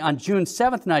to Mary on June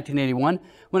 7th, 1981,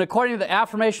 when according to the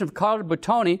affirmation of Cardinal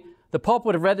Bertoni, the Pope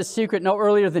would have read the secret no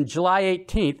earlier than July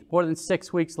 18th, more than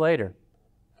 6 weeks later?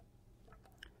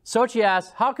 Socci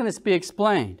asks, how can this be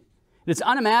explained? It is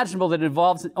unimaginable that it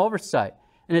involves an oversight,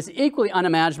 and it's equally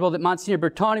unimaginable that Monsignor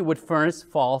Bertoni would furnish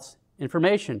false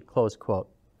information, close quote.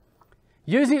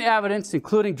 Using evidence,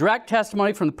 including direct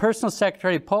testimony from the personal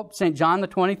secretary of Pope St. John the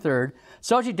 23rd,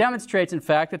 Socci demonstrates, in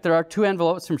fact, that there are two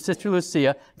envelopes from Sister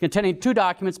Lucia containing two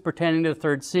documents pertaining to the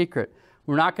third secret.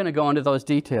 We're not going to go into those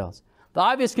details. The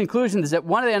obvious conclusion is that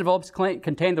one of the envelopes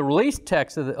contained the released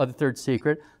text of the third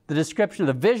secret, the description of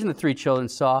the vision the three children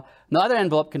saw, and the other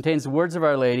envelope contains the words of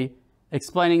Our Lady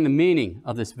explaining the meaning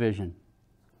of this vision.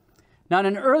 Now, in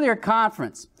an earlier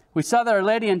conference, we saw that Our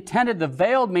Lady intended the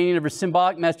veiled meaning of her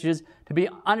symbolic messages to be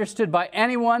understood by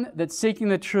anyone that's seeking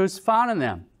the truths found in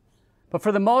them. But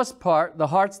for the most part, the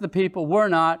hearts of the people were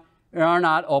not or are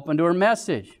not open to her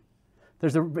message.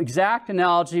 There's an exact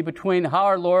analogy between how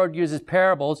our Lord uses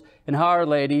parables and how Our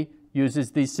Lady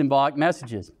uses these symbolic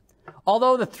messages.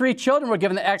 Although the three children were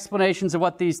given the explanations of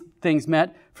what these things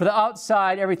meant, for the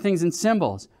outside, everything's in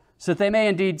symbols, so that they may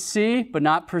indeed see but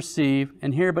not perceive,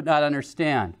 and hear but not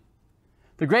understand.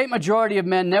 The great majority of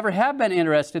men never have been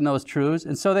interested in those truths,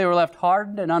 and so they were left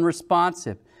hardened and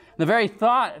unresponsive. The very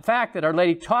fact that Our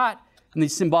Lady taught in the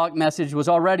symbolic message was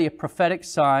already a prophetic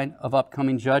sign of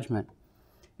upcoming judgment.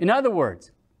 In other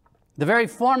words, the very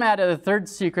format of the third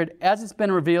secret, as it's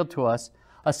been revealed to us,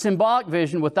 a symbolic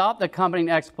vision without the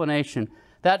accompanying explanation,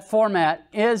 that format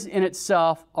is in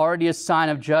itself already a sign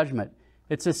of judgment.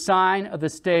 It's a sign of the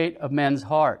state of men's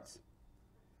hearts.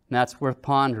 And that's worth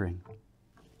pondering.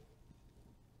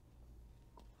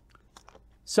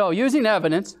 So, using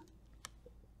evidence,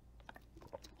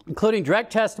 including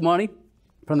direct testimony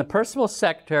From the personal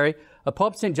secretary of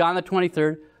Pope St. John the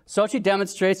 23rd, Sochi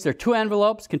demonstrates there are 2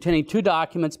 envelopes containing 2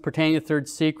 documents pertaining to the third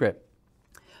secret.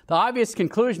 The obvious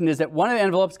conclusion is that one of the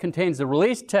envelopes contains the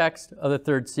released text of the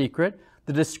third secret,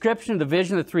 the description of the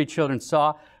vision the 3 children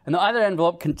saw, and the other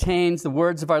envelope contains the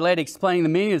words of Our Lady explaining the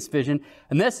meaning of this vision,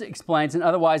 and this explains an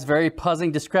otherwise very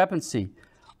puzzling discrepancy.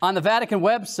 On the Vatican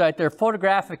website, there are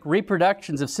photographic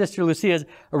reproductions of Sister Lucia's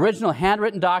original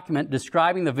handwritten document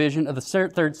describing the vision of the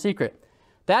third secret.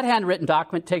 That handwritten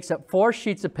document takes up 4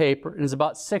 sheets of paper and is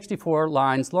about 64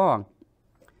 lines long.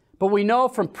 But we know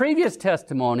from previous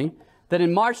testimony that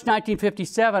in March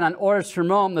 1957, on orders from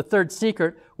Rome, the third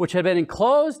secret, which had been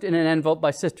enclosed in an envelope by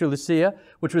Sister Lucia,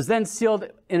 which was then sealed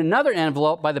in another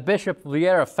envelope by the Bishop of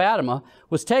Secret of Fatima,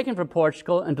 was taken from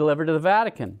Portugal and delivered to the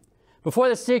Vatican. Before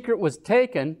the secret was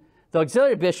taken, the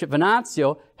auxiliary bishop,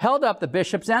 Venancio, held up the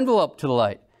bishop's envelope to the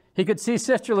light. He could see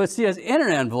Sister Lucia's inner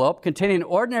envelope containing an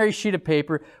ordinary sheet of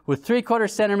paper with 3/4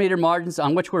 centimeter margins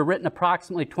on which were written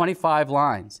approximately 25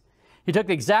 lines. He took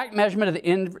the exact measurement of the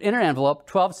inner envelope,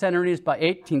 12 centimeters by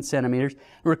 18 centimeters,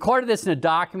 and recorded this in a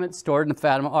document stored in the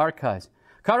Fatima archives.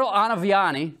 Cardinal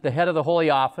Ottaviani, the head of the Holy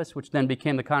Office, which then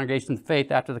became the Congregation of the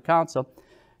Faith after the Council,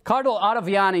 Cardinal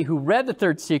Ottaviani, who read the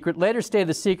third secret, later stated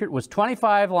the secret was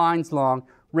 25 lines long,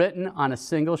 written on a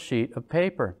single sheet of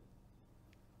paper.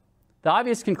 The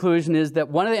obvious conclusion is that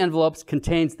one of the envelopes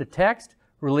contains the text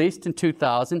released in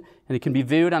 2000, and it can be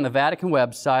viewed on the Vatican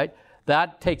website.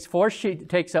 That takes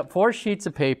up 4 sheets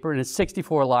of paper and is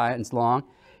 64 lines long.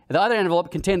 The other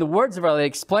envelope contained the words of Our Lady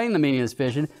explaining the meaning of this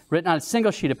vision, written on a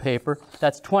single sheet of paper.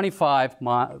 That's 25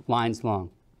 lines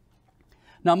long.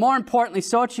 Now, more importantly,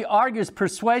 Sochi argues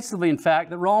persuasively, in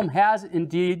fact, that Rome has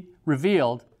indeed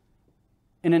revealed,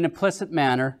 in an implicit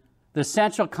manner, the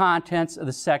essential contents of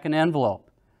the second envelope,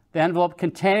 the envelope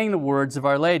containing the words of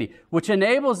Our Lady, which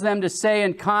enables them to say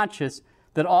in conscience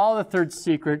that all the third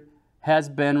secret has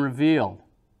been revealed.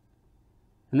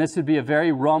 And this would be a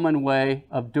very Roman way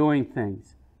of doing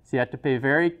things. So you have to pay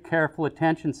very careful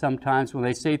attention sometimes when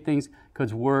they say things,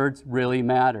 because words really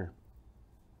matter.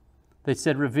 They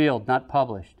said revealed, not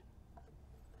published.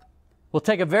 We'll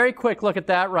take a very quick look at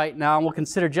that right now, and we'll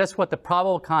consider just what the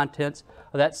probable contents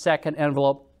of that second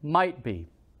envelope might be.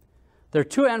 There are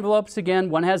 2 envelopes again.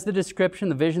 One has the description,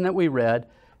 the vision that we read,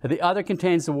 and the other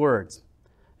contains the words.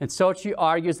 And Sochi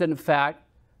argues that, in fact,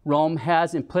 Rome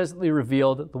has implicitly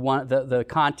revealed the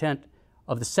content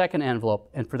of the second envelope,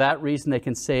 and for that reason they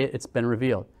can say it's been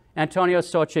revealed. Antonio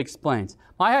Sochi explains,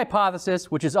 "My hypothesis,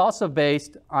 which is also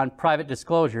based on private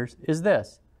disclosures, is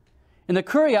this. In the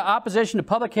Curia, opposition to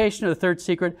publication of the third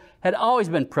secret had always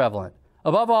been prevalent,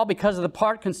 above all because of the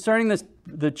part concerning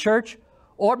the Church,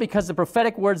 or because the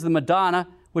prophetic words of the Madonna,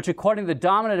 which according to the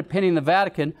dominant opinion of the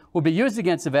Vatican would be used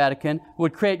against the Vatican,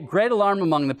 would create great alarm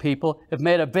among the people if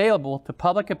made available to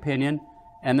public opinion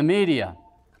and the media.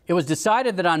 It was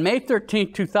decided that on May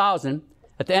 13, 2000,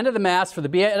 at the end of the Mass for the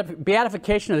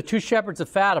beatification of the 2 shepherds of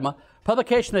Fatima,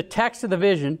 publication of the text of the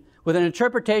vision with an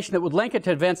interpretation that would link it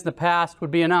to events in the past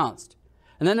would be announced.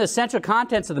 And then the essential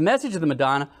contents of the message of the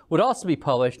Madonna would also be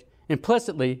published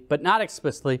implicitly, but not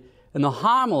explicitly, in the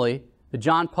homily that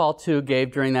John Paul II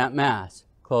gave during that Mass."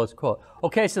 Close quote.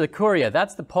 Okay, so the Curia,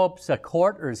 that's the Pope's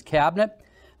court or his cabinet.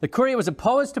 The Curia was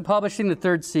opposed to publishing the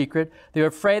third secret. They were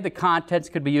afraid the contents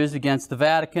could be used against the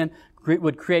Vatican,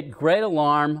 would create great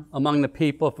alarm among the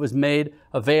people if it was made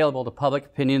available to public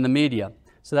opinion in the media.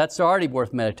 So that's already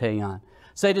worth meditating on.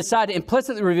 So they decided to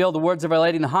implicitly reveal the words of Our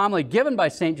Lady in the homily given by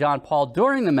St. John Paul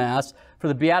during the Mass for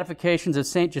the beatifications of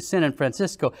St. Jacinta and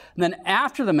Francisco, and then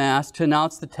after the Mass to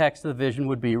announce the text of the vision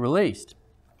would be released.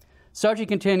 Sochi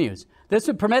continues, "This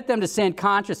would permit them to say in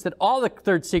conscience that all the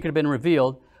third secret had been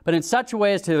revealed, but in such a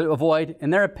way as to avoid, in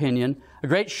their opinion, a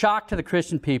great shock to the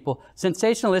Christian people,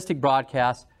 sensationalistic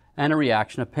broadcasts, and a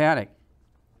reaction of panic.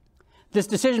 This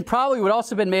decision probably would also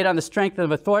have been made on the strength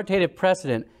of authoritative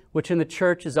precedent, which in the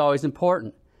Church is always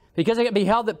important. Because it can be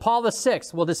held that Paul VI,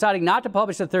 while deciding not to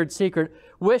publish the third secret,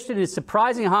 wished in his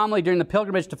surprising homily during the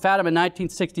pilgrimage to Fatima in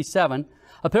 1967,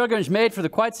 a pilgrimage made for the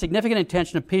quite significant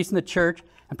intention of peace in the Church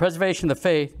and preservation of the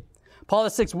faith, Paul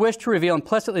VI wished to reveal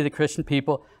implicitly to the Christian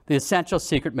people the essential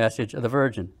secret message of the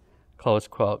Virgin." Close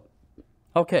quote.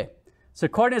 Okay, so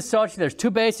according to Sochi, there's 2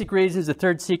 basic reasons the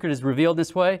third secret is revealed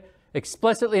this way: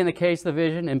 explicitly in the case of the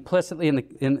vision, implicitly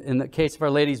in the case of Our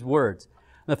Lady's words.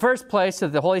 In the first place,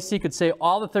 that the Holy See could say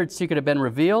all the third secret had been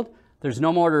revealed, there's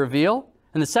no more to reveal.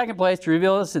 In the second place, to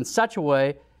reveal this in such a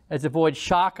way as to avoid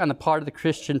shock on the part of the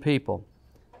Christian people,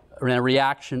 or in a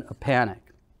reaction of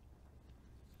panic.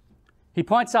 He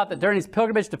points out that during his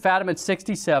pilgrimage to Fatima in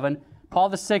 1967, Paul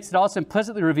VI had also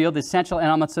implicitly revealed the essential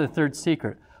elements of the third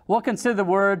secret. We'll consider the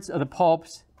words of the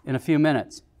popes in a few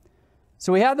minutes.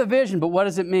 So we have the vision, but what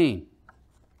does it mean?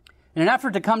 In an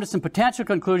effort to come to some potential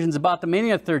conclusions about the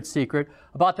meaning of the third secret,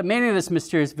 about the meaning of this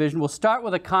mysterious vision, we'll start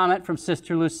with a comment from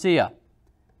Sister Lucia.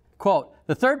 Quote,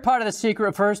 "The third part of the secret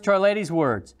refers to Our Lady's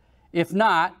words. If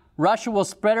not, Russia will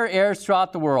spread her errors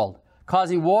throughout the world,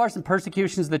 causing wars and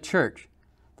persecutions of the Church.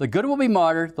 The good will be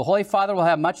martyred, the Holy Father will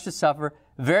have much to suffer,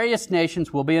 various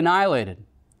nations will be annihilated."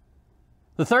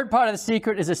 The third part of the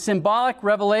secret is a symbolic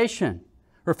revelation,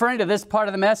 referring to this part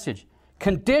of the message,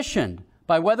 conditioned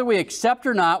by whether we accept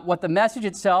or not what the message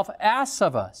itself asks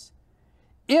of us.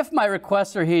 If my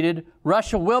requests are heeded,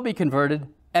 Russia will be converted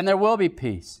and there will be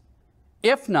peace.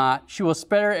 If not, she will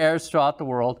spread her errors throughout the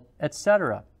world,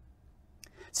 etc.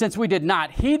 Since we did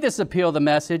not heed this appeal of the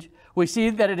message, we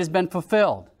see that it has been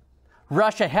fulfilled.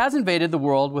 Russia has invaded the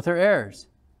world with her errors.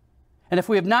 And if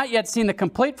we have not yet seen the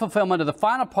complete fulfillment of the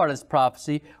final part of this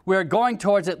prophecy, we are going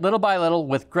towards it little by little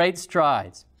with great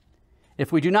strides.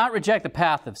 If we do not reject the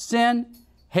path of sin,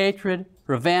 hatred,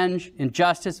 revenge,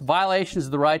 injustice, violations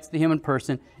of the rights of the human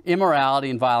person, immorality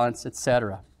and violence,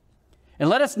 etc. And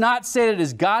let us not say that it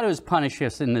is God who is punishing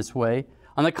us in this way.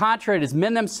 On the contrary, it is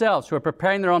men themselves who are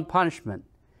preparing their own punishment.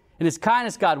 In His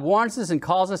kindness, God warns us and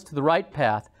calls us to the right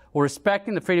path while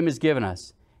respecting the freedom He has given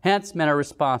us. Hence, men are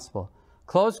responsible.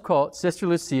 Close quote, Sister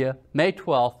Lucia, May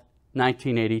 12,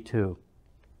 1982.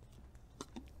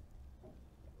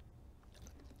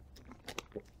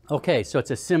 Okay, so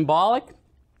it's a symbolic,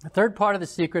 the third part of the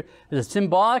secret is a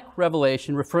symbolic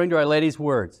revelation referring to Our Lady's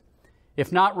words.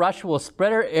 If not, Russia will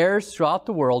spread her errors throughout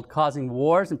the world, causing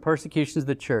wars and persecutions of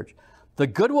the Church. The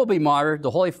good will be martyred,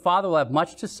 the Holy Father will have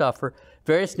much to suffer,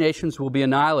 various nations will be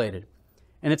annihilated.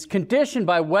 And it's conditioned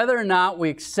by whether or not we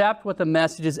accept what the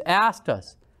message has asked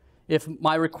us. If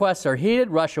my requests are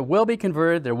heeded, Russia will be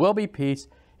converted, there will be peace.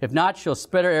 If not, she'll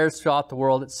spread her errors throughout the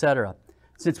world, etc.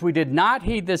 Since we did not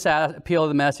heed this appeal of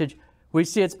the message, we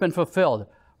see it's been fulfilled.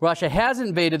 Russia has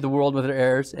invaded the world with her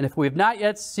errors, and if we have not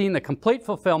yet seen the complete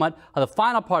fulfillment of the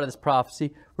final part of this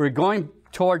prophecy, we're going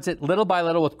towards it little by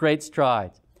little with great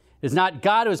strides. It is not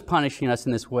God who is punishing us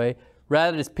in this way,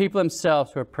 rather it is people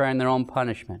themselves who are preparing their own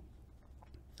punishment.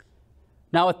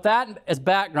 Now with that as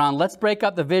background, let's break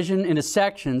up the vision into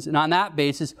sections, and on that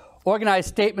basis, organize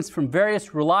statements from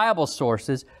various reliable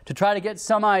sources to try to get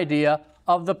some idea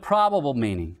of the probable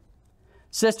meaning.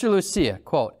 Sister Lucia,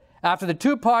 quote, "After the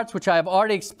two parts which I have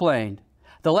already explained,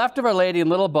 the left of Our Lady and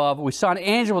a little above, we saw an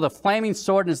angel with a flaming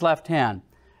sword in his left hand.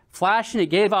 Flashing, it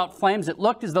gave out flames that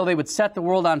looked as though they would set the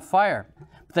world on fire.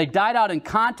 But they died out in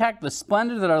contact with the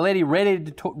splendor that Our Lady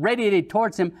radiated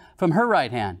towards him from her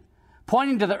right hand.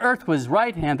 Pointing to the earth with his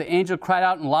right hand, the angel cried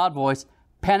out in a loud voice,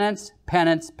 'Penance,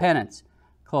 penance, penance.'"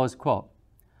 Close quote.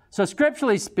 So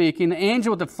scripturally speaking, the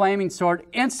angel with the flaming sword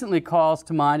instantly calls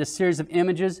to mind a series of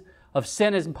images of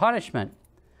sin and punishment.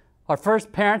 Our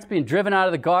first parents being driven out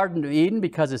of the Garden of Eden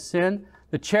because of sin,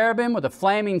 the cherubim with a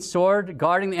flaming sword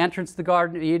guarding the entrance to the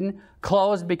Garden of Eden,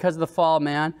 closed because of the fall of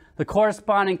man, the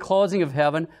corresponding closing of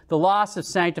heaven, the loss of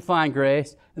sanctifying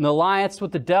grace, and the alliance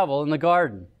with the devil in the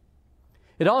garden.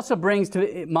 It also brings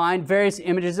to mind various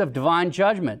images of divine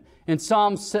judgment. In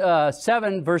Psalm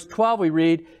 7, verse 12, we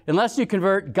read, "Unless you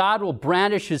convert, God will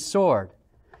brandish His sword."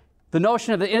 The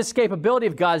notion of the inescapability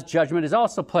of God's judgment is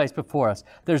also placed before us.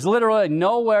 There's literally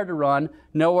nowhere to run,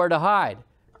 nowhere to hide.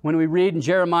 When we read in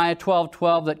Jeremiah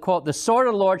 12:12 that, quote, "The sword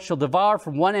of the Lord shall devour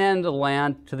from one end of the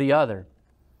land to the other."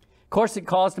 Of course, it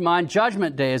calls to mind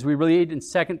Judgment Day, as we read in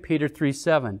 2 Peter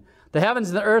 3:7. "The heavens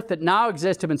and the earth that now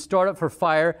exist have been stored up for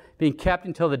fire, being kept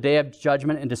until the day of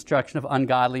judgment and destruction of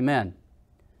ungodly men."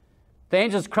 The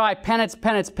angel's cry, "Penance,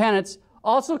 penance, penance,"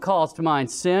 also calls to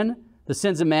mind sin, the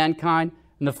sins of mankind,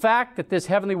 and the fact that this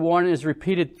heavenly warning is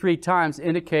repeated 3 times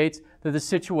indicates that the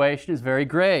situation is very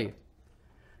grave.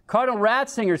 Cardinal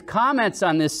Ratzinger's comments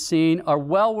on this scene are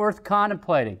well worth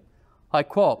contemplating. I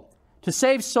quote, "To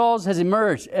save souls has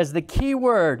emerged as the key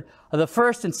word of the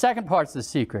first and second parts of the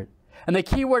secret. And the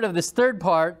key word of this third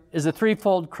part is the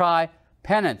threefold cry,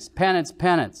 penance, penance,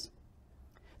 penance.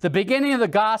 The beginning of the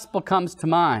gospel comes to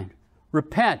mind.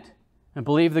 Repent and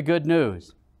believe the good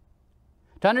news.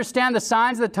 To understand the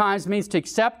signs of the times means to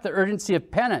accept the urgency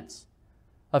of penance,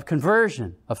 of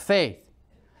conversion, of faith.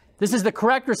 This is the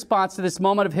correct response to this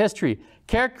moment of history,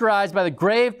 characterized by the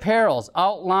grave perils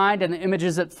outlined in the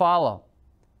images that follow.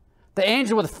 The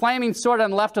angel with a flaming sword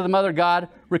on the left of the Mother God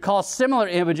recalls similar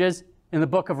images in the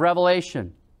book of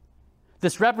Revelation.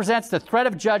 This represents the threat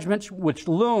of judgment which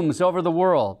looms over the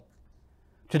world.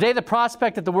 Today, the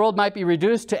prospect that the world might be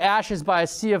reduced to ashes by a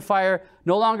sea of fire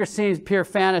no longer seems pure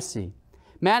fantasy.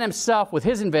 Man himself, with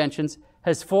his inventions,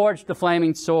 has forged the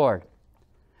flaming sword.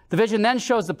 The vision then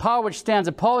shows the power which stands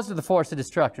opposed to the force of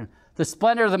destruction, the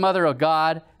splendor of the Mother of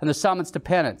God, and the summons to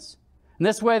penance. In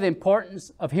this way, the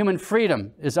importance of human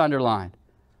freedom is underlined.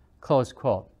 Close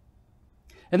quote.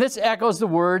 And this echoes the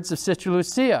words of Sister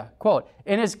Lucia. Quote,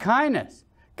 in his kindness,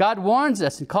 God warns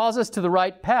us and calls us to the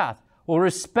right path while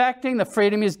respecting the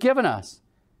freedom he has given us.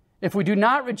 If we do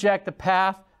not reject the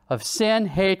path of sin,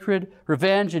 hatred,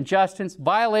 revenge, injustice,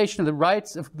 violation of the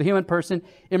rights of the human person,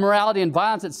 immorality and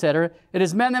violence, etc., it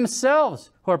is men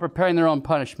themselves who are preparing their own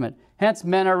punishment. Hence,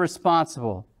 men are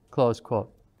responsible. Close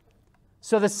quote.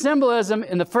 So the symbolism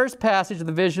in the first passage of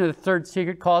the vision of the third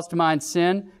secret calls to mind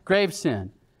sin, grave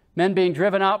sin, men being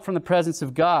driven out from the presence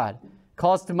of God.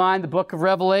 Calls to mind the book of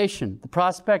Revelation, the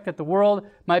prospect that the world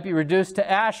might be reduced to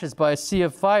ashes by a sea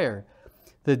of fire,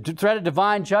 the threat of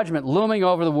divine judgment looming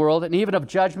over the world, and even of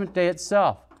Judgment Day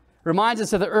itself. It reminds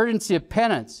us of the urgency of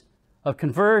penance, of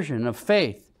conversion, of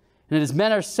faith. And it is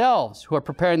men ourselves who are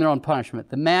preparing their own punishment.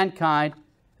 The mankind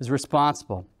is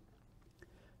responsible.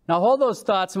 Now hold those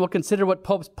thoughts and we'll consider what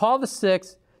Popes Paul VI,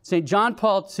 St. John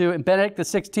Paul II, and Benedict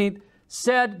XVI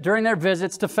said during their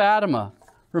visits to Fatima.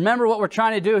 Remember, what we're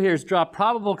trying to do here is draw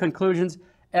probable conclusions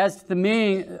as to the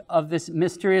meaning of this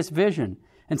mysterious vision.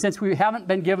 And since we haven't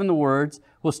been given the words,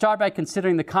 we'll start by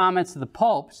considering the comments of the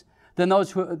popes, then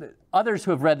others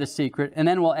who have read the secret, and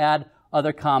then we'll add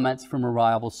other comments from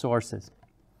reliable sources.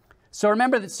 So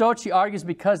remember that Sochi argues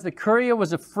because the Curia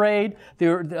was afraid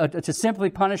to simply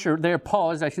punish, or they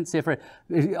opposed, I shouldn't say afraid.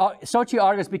 Sochi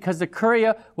argues because the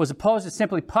Curia was opposed to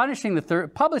simply publishing the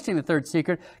third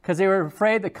secret because they were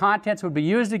afraid the contents would be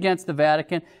used against the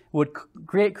Vatican, would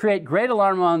create great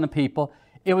alarm among the people.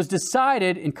 It was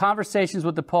decided in conversations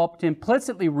with the Pope to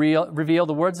implicitly reveal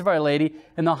the words of Our Lady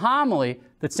in the homily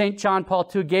that St. John Paul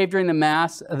II gave during the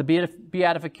Mass of the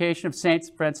beatification of Saints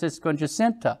Francisco and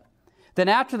Jacinta. Then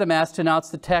after the Mass to announce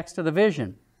the text of the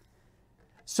vision.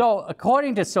 So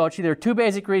according to Sochi, there are two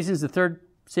basic reasons the third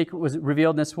secret was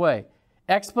revealed in this way.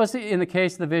 Explicitly in the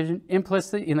case of the vision,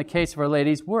 implicitly in the case of Our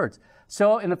Lady's words.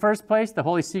 So in the first place, the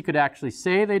Holy See could actually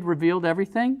say they'd revealed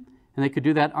everything, and they could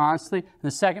do that honestly. In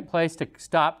the second place, to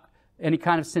stop any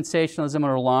kind of sensationalism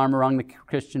or alarm among the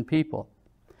Christian people.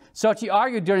 Sochi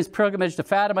argued during his pilgrimage to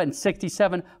Fatima in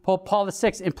 67, Pope Paul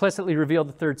VI implicitly revealed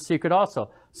the third secret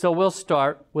also. So we'll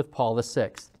start with Paul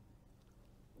VI.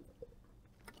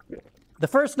 The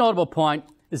first notable point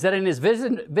is that in his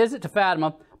visit to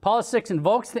Fatima, Paul VI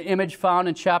invokes the image found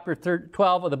in chapter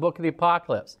 12 of the book of the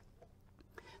Apocalypse.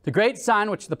 The great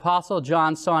sign which the Apostle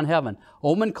John saw in heaven, a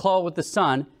woman clothed with the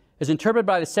sun, is interpreted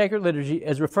by the sacred liturgy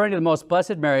as referring to the most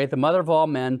blessed Mary, the mother of all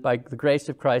men, by the grace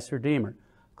of Christ Redeemer.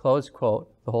 Close quote,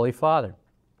 the Holy Father.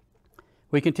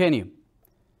 We continue.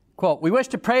 Quote, we wish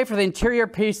to pray for the interior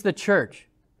peace of the Church.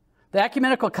 The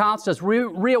Ecumenical Council has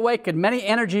reawakened many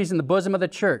energies in the bosom of the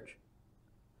Church.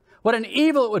 What an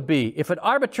evil it would be if an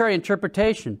arbitrary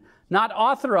interpretation, not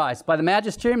authorized by the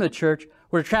magisterium of the Church,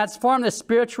 were to transform the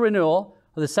spiritual renewal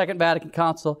of the Second Vatican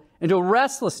Council into a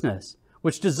restlessness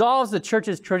which dissolves the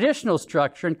Church's traditional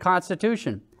structure and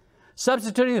constitution,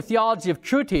 substituting the theology of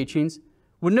true teachings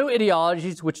with new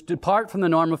ideologies which depart from the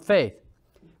norm of faith,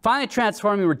 finally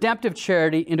transforming redemptive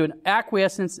charity into an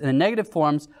acquiescence in the negative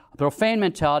forms of the profane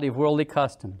mentality of worldly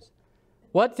customs.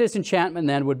 What disenchantment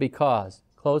then would be caused?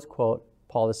 Close quote,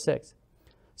 Paul VI.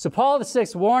 So Paul VI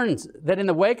warns that in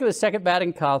the wake of the Second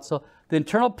Vatican Council, the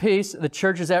internal peace of the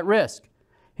Church is at risk.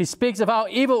 He speaks of how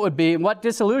evil it would be and what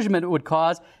disillusionment it would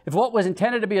cause if what was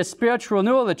intended to be a spiritual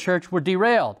renewal of the Church were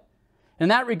derailed. In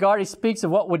that regard, he speaks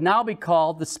of what would now be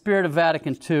called the Spirit of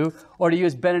Vatican II, or to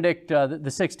use Benedict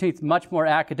XVI's much more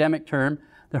academic term,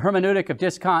 the hermeneutic of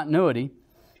discontinuity,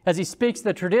 as he speaks of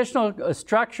the traditional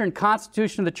structure and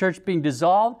constitution of the Church being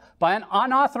dissolved by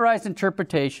unauthorized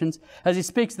interpretations, as he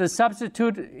speaks of the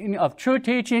substitute of true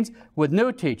teachings with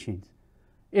new teachings,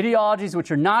 ideologies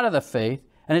which are not of the faith,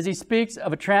 and as he speaks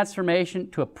of a transformation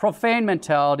to a profane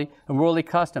mentality and worldly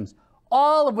customs,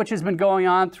 all of which has been going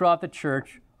on throughout the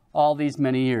Church all these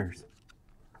many years.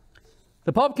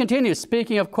 The Pope continues,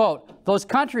 speaking of, quote, those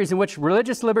countries in which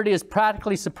religious liberty is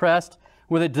practically suppressed,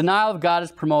 where the denial of God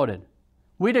is promoted.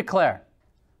 We declare,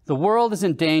 the world is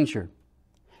in danger.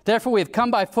 Therefore, we have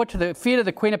come by foot to the feet of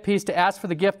the Queen of Peace to ask for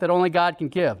the gift that only God can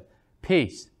give,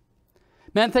 peace.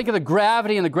 Men, think of the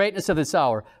gravity and the greatness of this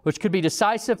hour, which could be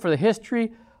decisive for the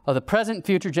history of the present and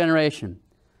future generation.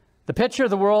 The picture of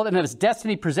the world and of its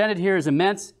destiny presented here is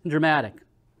immense and dramatic.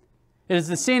 It is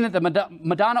the scene that the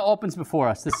Madonna opens before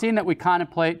us, the scene that we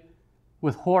contemplate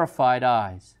with horrified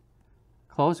eyes.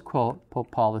 Close quote,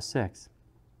 Pope Paul VI.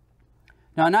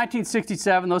 Now, in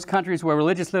 1967, those countries where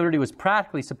religious liberty was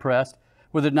practically suppressed,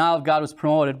 where the denial of God was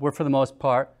promoted, were for the most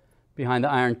part behind the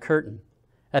Iron Curtain.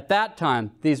 At that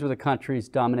time, these were the countries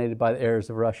dominated by the heirs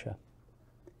of Russia.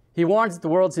 He warns that the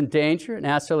world's in danger and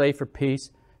asks Our Lady for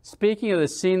peace, speaking of the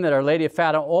scene that Our Lady of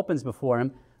Fatima opens before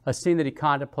him, a scene that he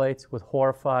contemplates with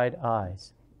horrified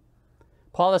eyes.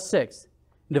 Paul VI,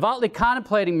 devoutly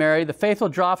contemplating Mary, the faithful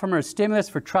draw from her a stimulus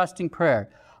for trusting prayer,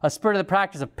 a spur to the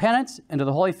practice of penance and to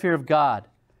the holy fear of God.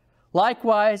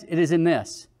 Likewise, it is in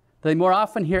this, that they more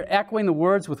often hear echoing the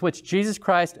words with which Jesus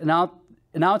Christ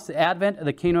announced the advent of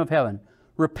the kingdom of heaven.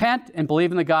 Repent and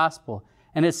believe in the gospel,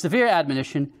 and his severe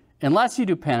admonition, unless you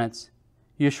do penance,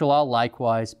 you shall all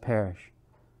likewise perish.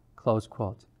 Close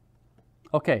quote.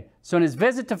 Okay, so in his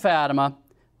visit to Fatima,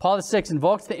 Paul VI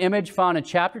invokes the image found in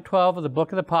chapter 12 of the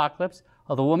book of the Apocalypse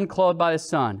of the woman clothed by the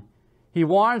sun. He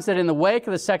warns that in the wake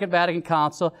of the Second Vatican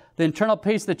Council, the internal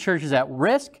peace of the church is at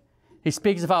risk. He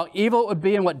speaks of how evil it would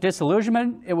be and what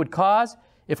disillusionment it would cause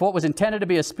if what was intended to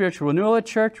be a spiritual renewal of the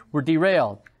church were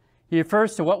derailed. He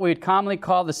refers to what we would commonly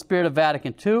call the spirit of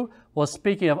Vatican II, while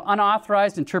speaking of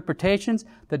unauthorized interpretations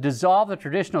that dissolve the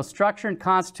traditional structure and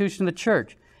constitution of the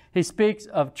church. He speaks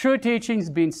of true teachings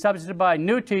being substituted by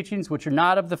new teachings which are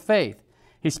not of the faith.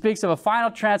 He speaks of a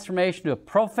final transformation to a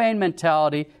profane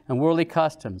mentality and worldly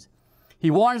customs.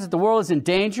 He warns that the world is in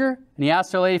danger, and he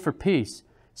asks Our Lady for peace,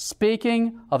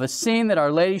 speaking of a scene that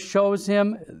Our Lady shows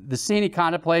him, the scene he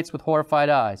contemplates with horrified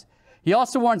eyes. He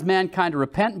also warns mankind to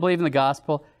repent and believe in the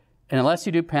gospel, and unless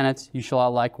you do penance, you shall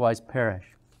all likewise perish.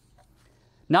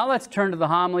 Now let's turn to the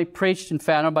homily preached in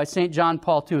Fatima by St. John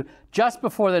Paul II, just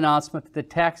before the announcement that the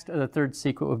text of the third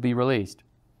secret would be released.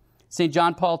 St.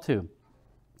 John Paul II.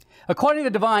 According to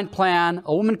the divine plan,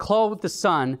 a woman clothed with the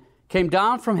sun came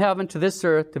down from heaven to this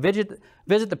earth to visit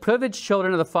the privileged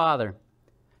children of the Father.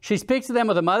 She speaks to them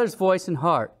with a mother's voice and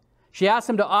heart. She asks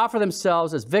them to offer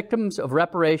themselves as victims of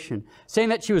reparation, saying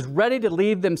that she was ready to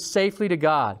lead them safely to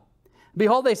God.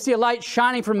 Behold, they see a light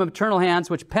shining from maternal hands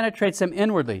which penetrates them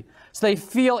inwardly, so they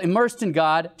feel immersed in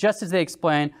God, just as they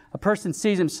explain, a person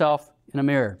sees himself in a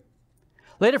mirror.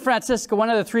 Later, Francisca, one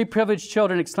of the three privileged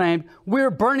children, exclaimed, "We are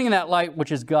burning in that light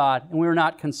which is God, and we are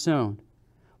not consumed."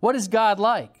 What is God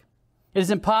like? It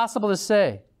is impossible to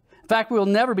say. In fact, we will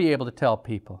never be able to tell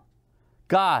people.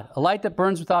 God, a light that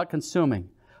burns without consuming.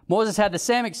 Moses had the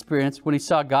same experience when he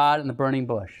saw God in the burning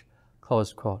bush.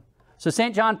 Close quote. So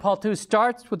St. John Paul II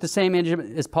starts with the same image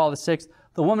as Paul VI,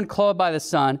 the woman clothed by the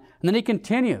sun, and then he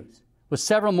continues with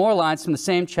several more lines from the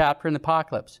same chapter in the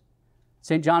Apocalypse.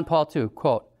 St. John Paul II,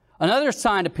 quote, "Another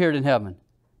sign appeared in heaven.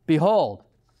 Behold,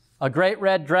 a great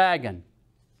red dragon."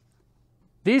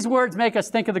 These words make us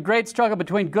think of the great struggle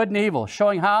between good and evil,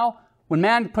 showing how, when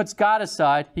man puts God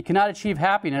aside, he cannot achieve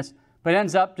happiness, but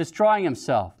ends up destroying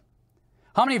himself.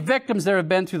 How many victims there have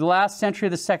been through the last century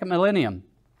of the second millennium.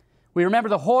 We remember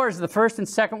the horrors of the First and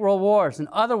Second World Wars and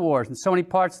other wars in so many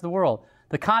parts of the world,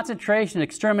 the concentration and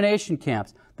extermination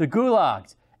camps, the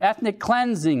gulags, ethnic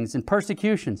cleansings and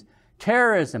persecutions,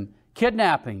 terrorism,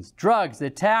 kidnappings, drugs, the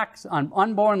attacks on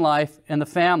unborn life and the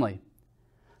family.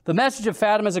 The message of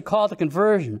Fatima is a call to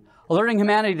conversion, alerting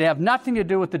humanity to have nothing to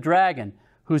do with the dragon,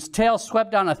 whose tail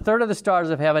swept down a third of the stars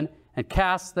of heaven and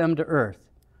cast them to earth.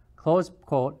 Close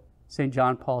quote, St.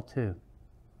 John Paul II.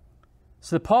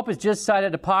 So the Pope has just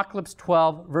cited Apocalypse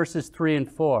 12, verses 3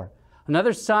 and 4.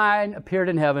 Another sign appeared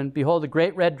in heaven. Behold, a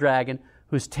great red dragon,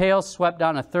 whose tail swept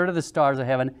down a third of the stars of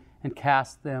heaven and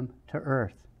cast them to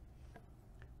earth.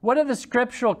 What do the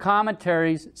scriptural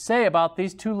commentaries say about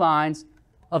these two lines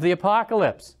of the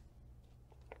Apocalypse?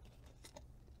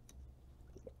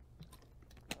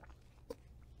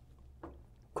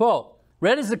 Quote,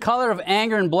 "Red is the color of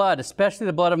anger and blood, especially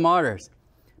the blood of martyrs.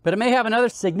 But it may have another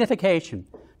signification.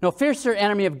 No fiercer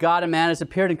enemy of God and man has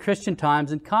appeared in Christian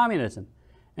times than communism,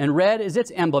 and red is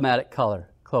its emblematic color."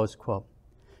 Close quote.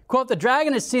 Quote, "The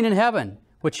dragon is seen in heaven,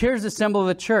 which here is the symbol of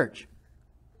the church.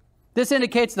 This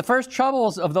indicates the first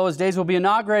troubles of those days will be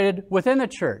inaugurated within the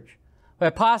church by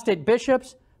apostate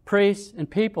bishops, priests, and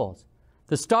peoples.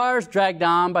 The stars dragged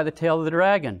down by the tail of the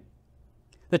dragon.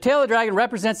 The tail of the dragon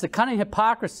represents the cunning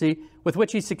hypocrisy with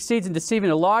which he succeeds in deceiving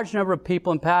a large number of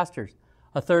people and pastors,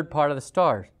 a third part of the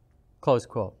stars." Close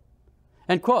quote.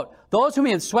 And quote, "Those whom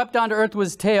he had swept down to earth with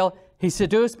his tail, he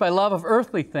seduced by love of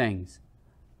earthly things."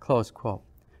 Close quote.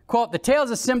 Quote, "The tail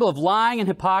is a symbol of lying and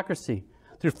hypocrisy.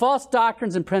 Through false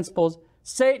doctrines and principles,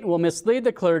 Satan will mislead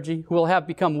the clergy, who will have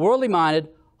become worldly minded,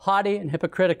 haughty, and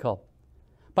hypocritical.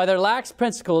 By their lax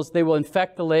principles, they will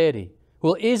infect the laity, who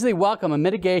will easily welcome a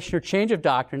mitigation or change of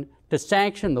doctrine to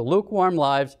sanction the lukewarm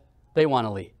lives they want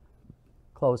to lead."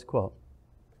 Close quote.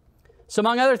 So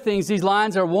among other things, these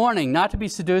lines are a warning not to be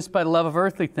seduced by the love of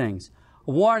earthly things,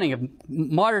 a warning of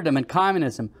martyrdom and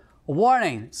communism, A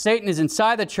warning, Satan is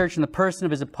inside the church in the person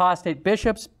of his apostate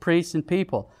bishops, priests, and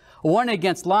people. A warning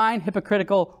against lying,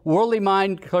 hypocritical,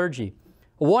 worldly-minded clergy.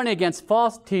 A warning against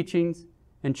false teachings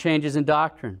and changes in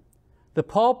doctrine. The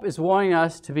Pope is warning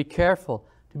us to be careful,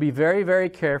 to be very, very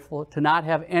careful, to not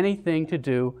have anything to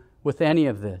do with any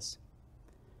of this.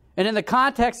 And in the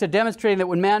context of demonstrating that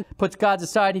when man puts God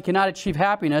aside, he cannot achieve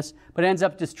happiness, but ends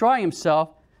up destroying himself,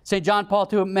 St. John Paul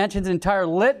II mentions an entire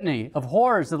litany of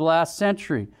horrors of the last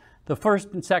century, the First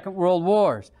and Second World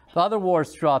Wars, the other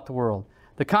wars throughout the world,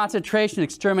 the concentration and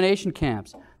extermination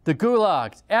camps, the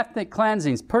gulags, ethnic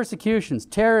cleansings, persecutions,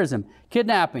 terrorism,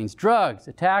 kidnappings, drugs,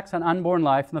 attacks on unborn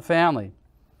life in the family.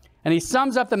 And he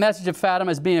sums up the message of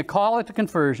Fatima as being a call to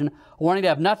conversion, a warning to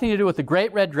have nothing to do with the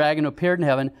great red dragon who appeared in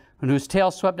heaven and whose tail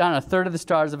swept down a third of the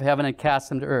stars of heaven and cast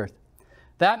them to earth.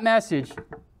 That message,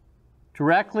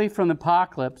 directly from the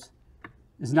Apocalypse,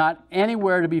 is not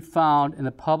anywhere to be found in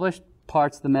the published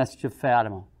parts of the message of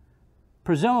Fatima.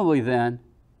 Presumably, then,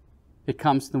 it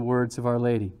comes from the words of Our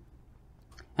Lady.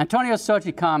 Antonio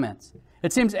Socci comments,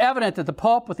 "It seems evident that the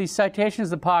Pope, with these citations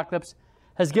of the Apocalypse,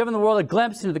 has given the world a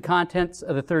glimpse into the contents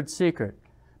of the third secret.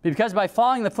 Because by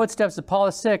following the footsteps of Paul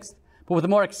VI, but with a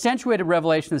more accentuated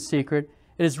revelation of the secret,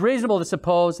 it is reasonable to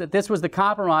suppose that this was the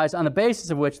compromise on the basis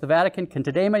of which the Vatican can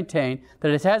today maintain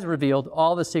that it has revealed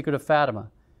all the secret of Fatima."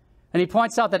 And he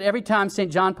points out that every time St.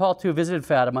 John Paul II visited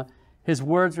Fatima, his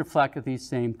words reflected these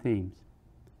same themes.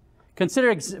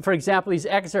 Consider, for example, these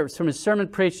excerpts from his sermon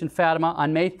preached in Fatima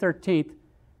on May 13th,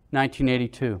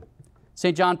 1982.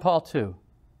 St. John Paul II.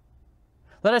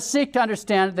 "Let us seek to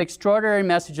understand the extraordinary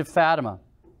message of Fatima.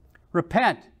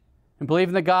 Repent and believe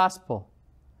in the gospel.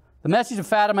 The message of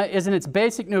Fatima is in its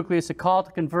basic nucleus a call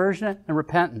to conversion and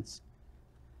repentance.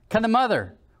 Can the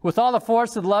mother, with all the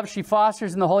force of the love she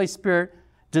fosters in the Holy Spirit,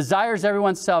 desires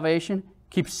everyone's salvation,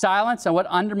 keep silence on what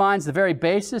undermines the very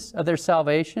basis of their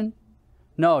salvation?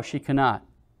 No, she cannot.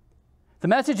 The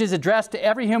message is addressed to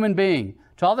every human being,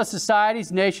 to all the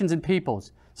societies, nations, and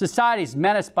peoples. Societies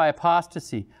menaced by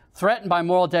apostasy, threatened by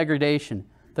moral degradation.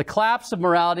 The collapse of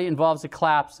morality involves the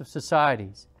collapse of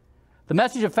societies. The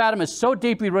message of Fatima is so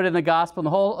deeply rooted in the gospel and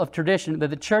the whole of tradition that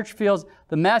the church feels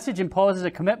the message imposes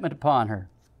a commitment upon her.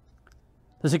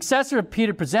 The successor of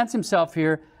Peter presents himself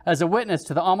here as a witness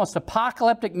to the almost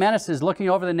apocalyptic menaces looking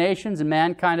over the nations and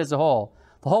mankind as a whole.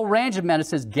 The whole range of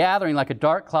menaces gathering like a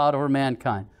dark cloud over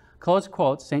mankind." Close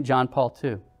quote, St. John Paul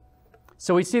II.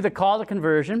 So we see the call to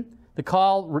conversion, the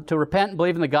call to repent and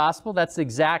believe in the gospel. That's the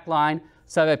exact line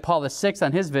said by Paul VI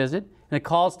on his visit. And it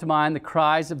calls to mind the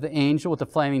cries of the angel with the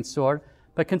flaming sword.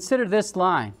 But consider this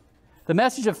line. The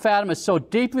message of Fatima is so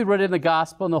deeply rooted in the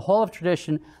gospel and the whole of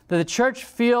tradition that the church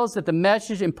feels that the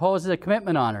message imposes a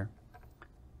commitment on her.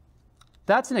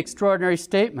 That's an extraordinary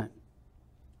statement.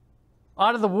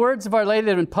 Out of the words of Our Lady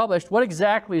that have been published, what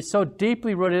exactly is so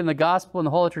deeply rooted in the gospel and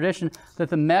the whole of tradition that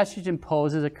the message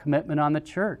imposes a commitment on the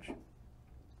church?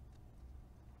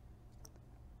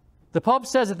 The Pope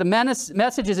says that the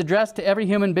message is addressed to every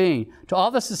human being, to all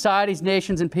the societies,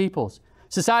 nations, and peoples.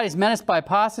 Societies menaced by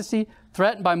apostasy,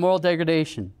 threatened by moral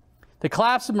degradation. The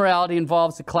collapse of morality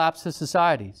involves the collapse of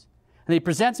societies. And he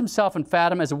presents himself in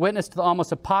Fatima as a witness to the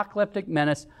almost apocalyptic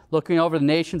menace looking over the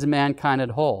nations and mankind as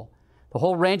a whole. The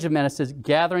whole range of menaces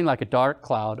gathering like a dark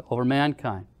cloud over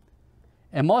mankind.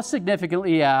 And most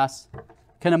significantly, he asks,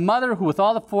 can a mother who with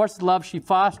all the force and love she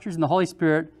fosters in the Holy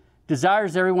Spirit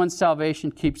desires everyone's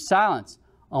salvation keep silence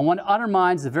on what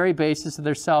undermines the very basis of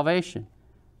their salvation?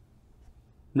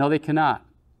 No, they cannot.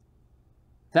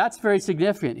 That's very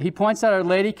significant. He points out Our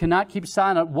Lady cannot keep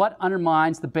silent on what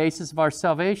undermines the basis of our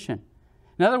salvation.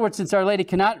 In other words, since Our Lady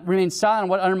cannot remain silent on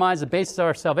what undermines the basis of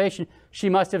our salvation, she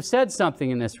must have said something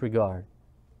in this regard.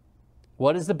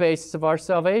 What is the basis of our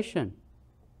salvation?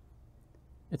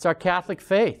 It's our Catholic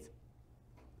faith.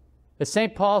 As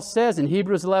St. Paul says in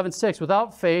Hebrews 11:6,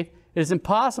 without faith, it is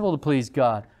impossible to please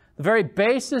God. The very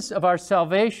basis of our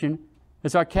salvation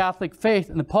is our Catholic faith,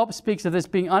 and the Pope speaks of this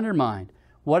being undermined.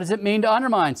 What does it mean to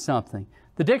undermine something?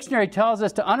 The dictionary tells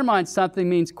us to undermine something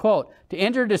means, quote, to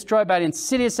injure or destroy by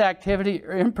insidious activity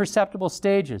or imperceptible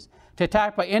stages, to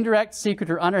attack by indirect,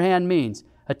 secret, or underhand means,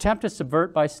 attempt to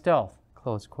subvert by stealth,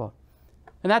 close quote.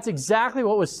 And that's exactly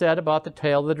what was said about the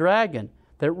tail of the dragon,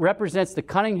 that it represents the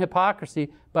cunning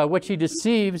hypocrisy by which he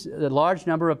deceives a large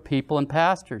number of people and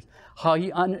pastors, how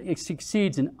he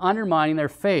succeeds in undermining their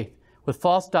faith with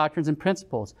false doctrines and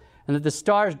principles, and that the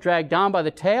stars dragged down by the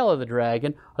tail of the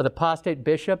dragon are the apostate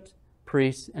bishops,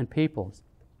 priests, and peoples.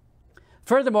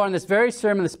 Furthermore, in this very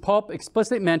sermon, this Pope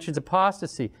explicitly mentions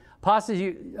apostasy.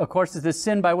 Apostasy, of course, is the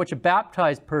sin by which a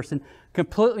baptized person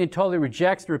completely and totally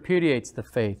rejects and repudiates the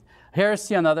faith.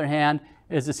 Heresy, on the other hand,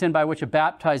 is the sin by which a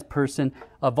baptized person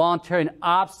voluntarily and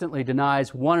obstinately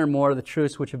denies one or more of the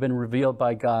truths which have been revealed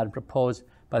by God and proposed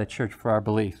by the church for our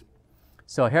belief.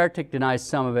 So a heretic denies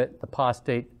some of it, the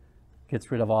apostate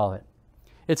gets rid of all of it.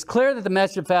 It's clear that the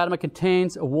message of Fatima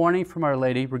contains a warning from Our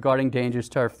Lady regarding dangers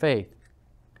to our faith.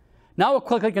 Now we'll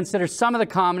quickly consider some of the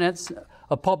comments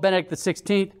of Pope Benedict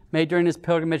XVI made during his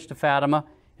pilgrimage to Fatima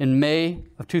in May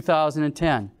of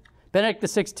 2010. Benedict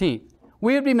XVI,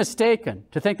 we would be mistaken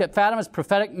to think that Fatima's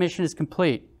prophetic mission is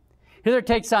complete. Hither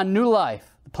takes on new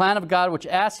life, the plan of God which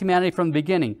asked humanity from the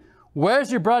beginning,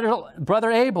 where's your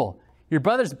brother Abel? Your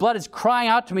brother's blood is crying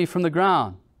out to me from the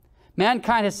ground.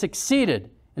 Mankind has succeeded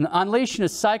in unleashing a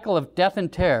cycle of death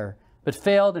and terror, but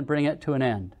failed in bringing it to an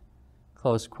end.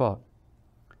 Close quote.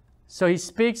 So he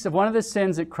speaks of one of the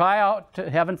sins that cry out to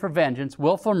heaven for vengeance,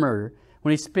 willful murder,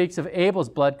 when he speaks of Abel's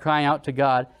blood crying out to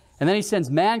God. And then he says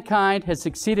mankind has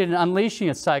succeeded in unleashing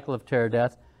a cycle of terror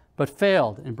death, but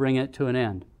failed in bringing it to an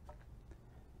end.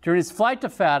 During his flight to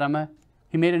Fatima,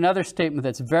 he made another statement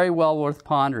that's very well worth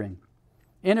pondering.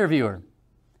 Interviewer,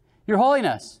 Your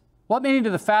Holiness, what meaning do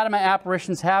the Fatima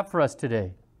apparitions have for us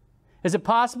today? Is it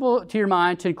possible to your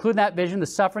mind to include in that vision the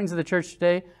sufferings of the church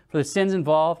today for the sins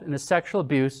involved in the sexual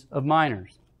abuse of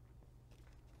minors?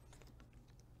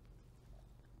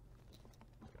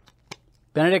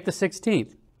 Benedict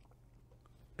XVI.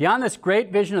 Beyond this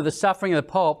great vision of the suffering of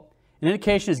the Pope, an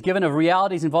indication is given of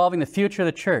realities involving the future of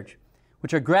the church,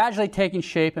 which are gradually taking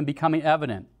shape and becoming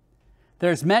evident.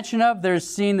 There's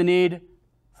seen the need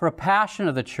for a passion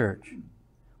of the church,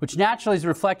 which naturally is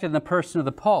reflected in the person of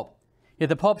the Pope. Yet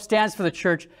the Pope stands for the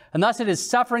church, and thus it is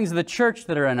sufferings of the church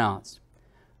that are announced.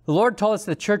 The Lord told us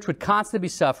that the church would constantly be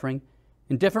suffering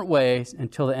in different ways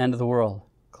until the end of the world.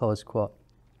 Close quote.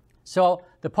 So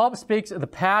the Pope speaks of the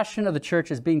passion of the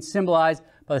church as being symbolized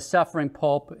by the suffering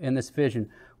Pope in this vision.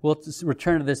 We'll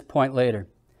return to this point later.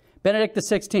 Benedict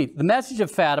XVI, the message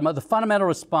of Fatima, the fundamental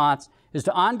response, is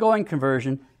to ongoing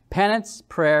conversion, penance,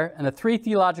 prayer, and the three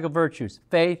theological virtues,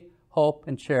 faith, hope,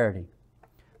 and charity.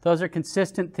 Those are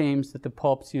consistent themes that the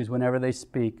popes use whenever they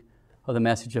speak of the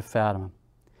message of Fatima.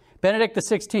 Benedict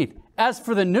XVI, as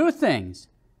for the new things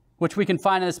which we can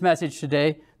find in this message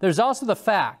today, there's also the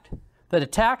fact that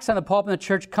attacks on the Pope and the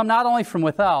Church come not only from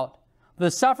without, but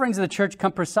the sufferings of the Church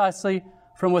come precisely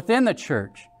from within the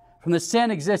Church, from the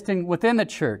sin existing within the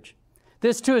Church.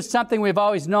 This, too, is something we've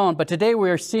always known, but today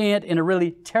we are seeing it in a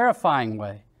really terrifying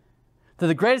way. That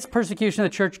the greatest persecution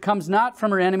of the Church comes not from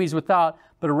her enemies without,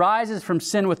 but arises from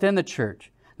sin within the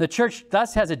Church. The Church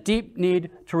thus has a deep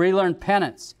need to relearn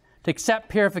penance, to accept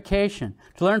purification,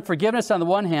 to learn forgiveness on the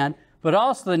one hand, but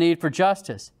also the need for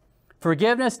justice.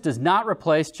 Forgiveness does not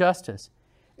replace justice.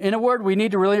 In a word, we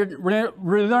need to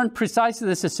relearn precisely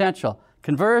this essential: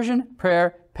 conversion,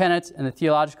 prayer, penance, and the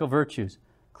theological virtues.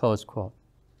 Close quote.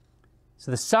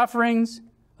 So the sufferings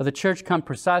of the church come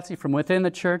precisely from within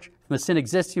the church, from the sin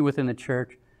existing within the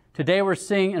church. Today we're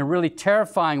seeing in a really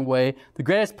terrifying way the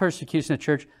greatest persecution of the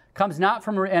church comes not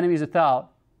from her enemies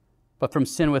without, but from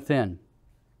sin within.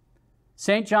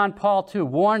 St. John Paul II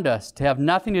warned us to have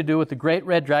nothing to do with the great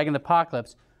red dragon of the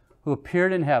apocalypse, who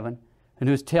appeared in heaven and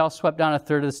whose tail swept down a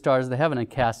third of the stars of the heaven and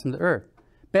cast them to the earth.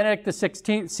 Benedict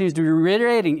XVI seems to be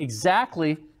reiterating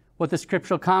exactly what the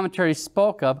scriptural commentary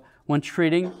spoke of when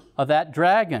treating of that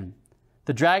dragon.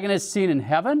 The dragon is seen in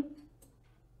heaven,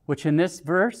 which in this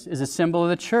verse is a symbol of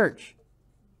the church.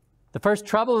 The first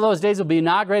trouble of those days will be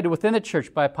inaugurated within the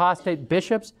church by apostate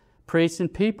bishops, priests,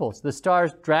 and peoples. The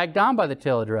stars dragged down by the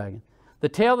tail of the dragon. The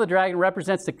tail of the dragon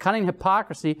represents the cunning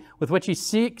hypocrisy with which he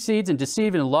succeeds in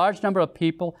deceiving a large number of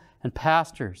people and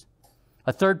pastors.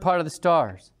 A third part of the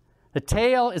stars. The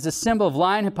tail is a symbol of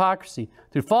lying hypocrisy.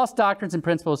 Through false doctrines and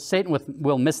principles, Satan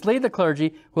will mislead the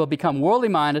clergy, who will become worldly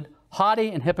minded, haughty,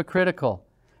 and hypocritical.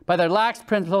 By their lax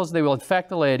principles, they will infect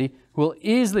the laity, who will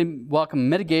easily welcome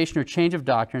mitigation or change of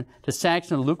doctrine to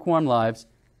sanction the lukewarm lives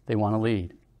they want to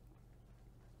lead.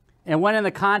 And when in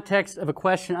the context of a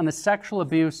question on the sexual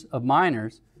abuse of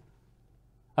minors,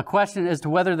 a question as to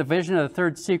whether the vision of the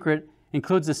third secret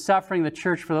includes the suffering of the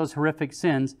church for those horrific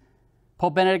sins,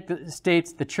 Pope Benedict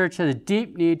states the church has a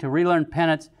deep need to relearn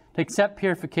penance, to accept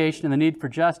purification and the need for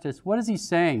justice. What is he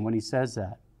saying when he says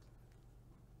that?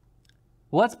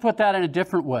 Well, let's put that in a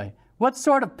different way. What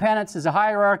sort of penance has the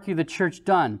hierarchy of the church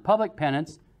done? Public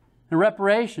penance and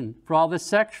reparation for all this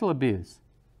sexual abuse.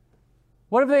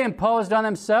 What have they imposed on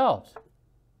themselves?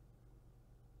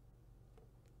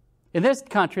 In this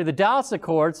country, the Dallas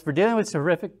Accords for dealing with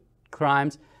horrific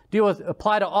crimes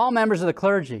apply to all members of the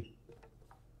clergy,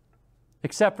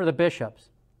 except for the bishops.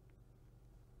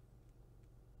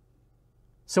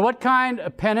 So what kind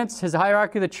of penance has the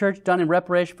hierarchy of the church done in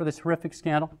reparation for this horrific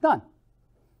scandal? None.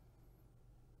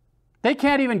 They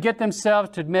can't even get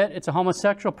themselves to admit it's a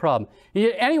homosexual problem.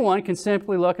 Anyone can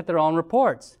simply look at their own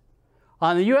reports.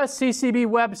 On the USCCB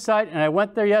website, and I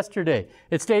went there yesterday,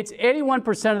 it states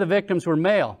 81% of the victims were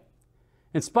male.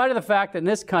 In spite of the fact that in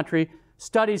this country,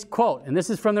 studies, quote, and this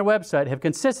is from their website, have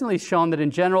consistently shown that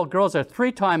in general, girls are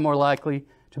 3 times more likely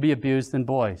to be abused than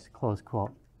boys, close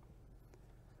quote.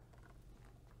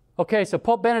 Okay, so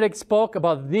Pope Benedict spoke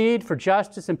about the need for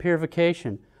justice and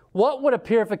purification. What would a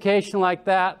purification like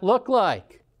that look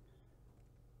like?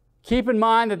 Keep in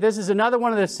mind that this is another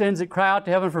one of the sins that cry out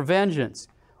to heaven for vengeance.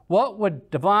 What would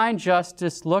divine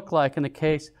justice look like in the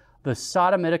case of the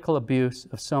sodomitical abuse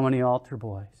of so many altar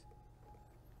boys?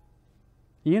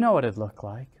 You know what it'd look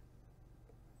like.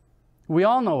 We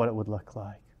all know what it would look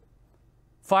like.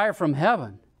 Fire from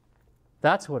heaven.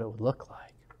 That's what it would look like.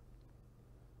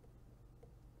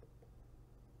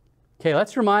 Okay,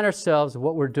 let's remind ourselves of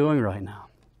what we're doing right now.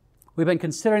 We've been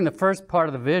considering the first part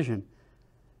of the vision.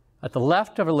 At the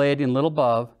left of Our Lady and a little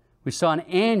above, we saw an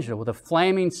angel with a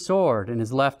flaming sword in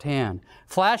his left hand.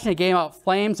 Flashing, it gave out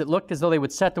flames that looked as though they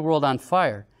would set the world on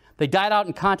fire. They died out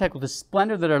in contact with the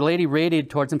splendor that Our Lady radiated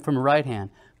towards him from her right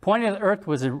hand. Pointing at the earth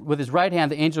with his right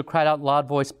hand, the angel cried out in a loud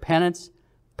voice, "Penance,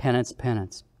 penance,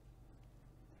 penance."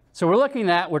 So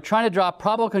we're trying to draw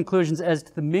probable conclusions as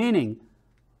to the meaning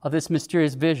of this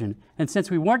mysterious vision. And since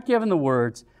we weren't given the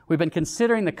words, we've been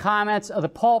considering the comments of the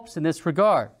popes in this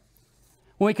regard.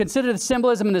 When we consider the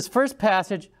symbolism in this first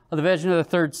passage of the vision of the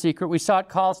third secret, we saw it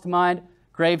calls to mind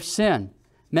grave sin,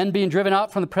 men being driven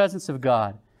out from the presence of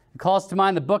God. It calls to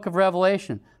mind the book of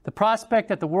Revelation, the prospect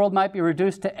that the world might be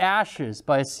reduced to ashes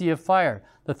by a sea of fire,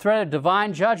 the threat of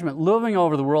divine judgment looming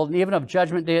over the world and even of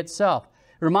Judgment Day itself.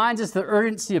 It reminds us of the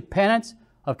urgency of penance,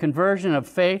 of conversion, of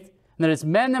faith, and that it's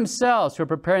men themselves who are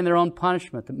preparing their own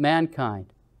punishment, that mankind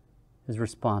is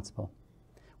responsible.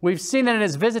 We've seen that in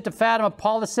his visit to Fatima,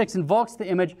 Paul VI invokes the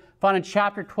image found in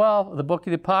chapter 12 of the book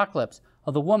of the Apocalypse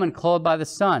of the woman clothed by the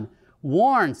sun,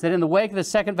 warns that in the wake of the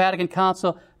Second Vatican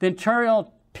Council, the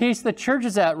internal peace of the church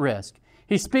is at risk.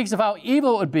 He speaks of how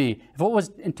evil it would be if what was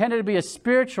intended to be a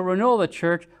spiritual renewal of the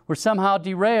church were somehow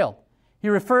derailed. He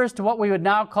refers to what we would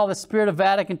now call the spirit of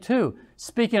Vatican II,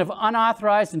 speaking of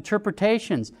unauthorized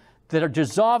interpretations that are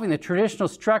dissolving the traditional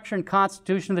structure and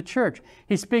constitution of the church.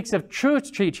 He speaks of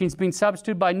truth teachings being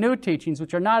substituted by new teachings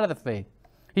which are not of the faith.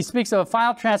 He speaks of a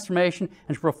final transformation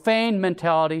and profane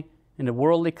mentality into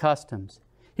worldly customs.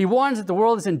 He warns that the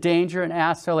world is in danger and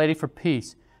asks Our Lady for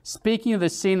peace, speaking of the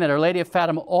scene that Our Lady of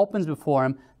Fatima opens before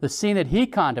him, the scene that he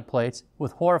contemplates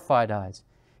with horrified eyes.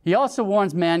 He also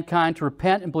warns mankind to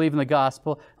repent and believe in the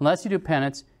gospel. Unless you do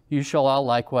penance, you shall all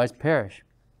likewise perish.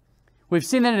 We've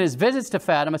seen that in his visits to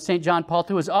Fatima, St. John Paul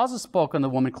II has also spoken of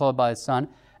the woman clothed by the sun,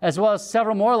 as well as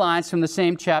several more lines from the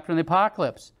same chapter in the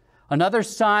Apocalypse. Another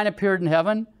sign appeared in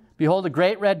heaven. Behold, a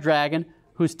great red dragon,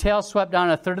 whose tail swept down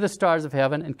a third of the stars of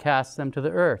heaven and cast them to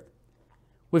the earth.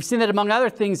 We've seen that, among other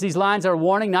things, these lines are a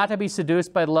warning not to be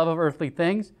seduced by the love of earthly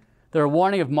things. They're a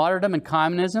warning of martyrdom and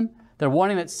communism. They're a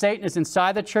warning that Satan is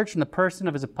inside the church in the person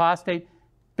of his apostate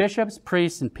bishops,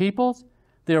 priests, and peoples.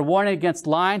 They're warning against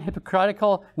lying,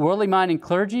 hypocritical, worldly-minded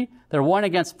clergy. They're warning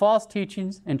against false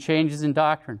teachings and changes in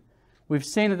doctrine. We've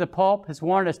seen that the Pope has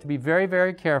warned us to be very,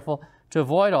 very careful to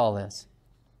avoid all this.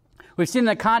 We've seen in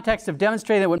the context of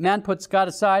demonstrating that when man puts God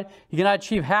aside, he cannot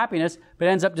achieve happiness, but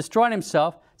ends up destroying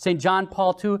himself. St. John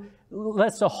Paul II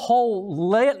lists a whole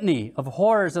litany of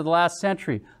horrors of the last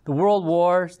century. The world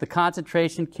wars, the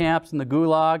concentration camps and the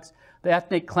gulags, the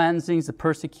ethnic cleansings, the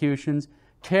persecutions,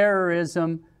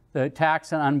 terrorism, the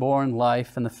attacks on unborn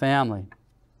life and the family.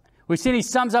 We've seen he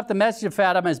sums up the message of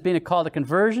Fatima as being a call to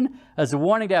conversion, as a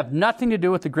warning to have nothing to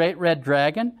do with the great red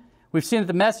dragon. We've seen that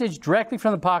the message directly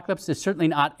from the Apocalypse is certainly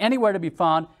not anywhere to be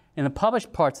found in the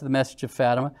published parts of the message of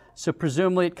Fatima, so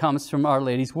presumably it comes from Our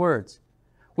Lady's words.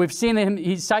 We've seen that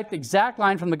he cite the exact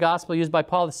line from the Gospel used by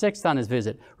Paul VI on his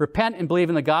visit. Repent and believe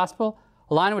in the Gospel,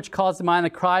 a line which calls to mind the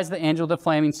cries of the angel with the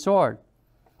flaming sword.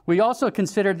 We also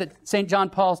considered that St. John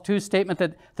Paul II's statement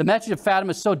that the message of Fatima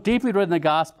is so deeply rooted in the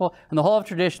gospel and the whole of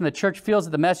tradition, the church feels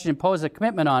that the message imposes a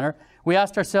commitment on her. We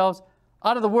asked ourselves,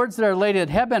 out of the words that are Lady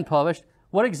that have been published,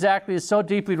 what exactly is so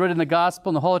deeply rooted in the gospel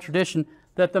and the whole of tradition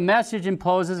that the message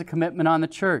imposes a commitment on the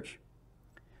church?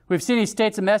 We've seen he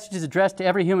states the message is addressed to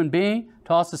every human being,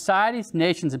 to all societies,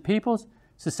 nations, and peoples.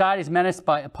 Societies menaced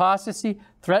by apostasy,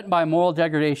 threatened by moral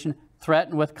degradation,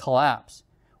 threatened with collapse.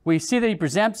 We see that he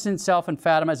presents himself in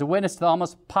Fatima as a witness to the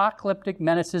almost apocalyptic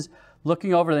menaces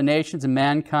looking over the nations and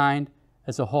mankind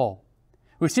as a whole.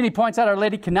 We've seen he points out Our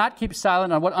Lady cannot keep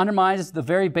silent on what undermines the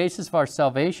very basis of our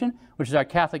salvation, which is our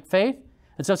Catholic faith.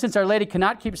 And so since Our Lady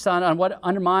cannot keep silent on what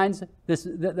undermines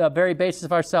the very basis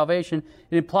of our salvation,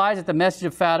 it implies that the message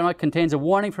of Fatima contains a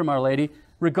warning from Our Lady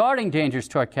regarding dangers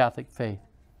to our Catholic faith.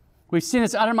 We've seen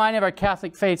this undermining of our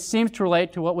Catholic faith seems to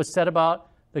relate to what was said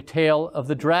about the tale of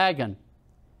the dragon.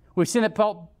 We've seen that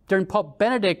during Pope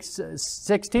Benedict's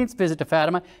 16th visit to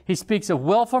Fatima, he speaks of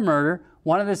willful murder,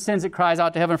 one of the sins that cries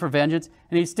out to heaven for vengeance,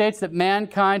 and he states that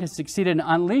mankind has succeeded in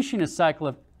unleashing a cycle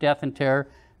of death and terror,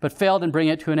 but failed in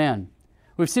bringing it to an end.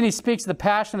 We've seen he speaks of the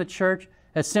passion of the church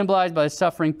as symbolized by the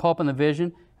suffering Pope in the vision,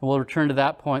 and we'll return to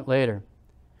that point later.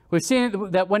 We've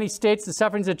seen that when he states the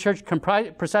sufferings of the church come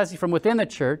precisely from within the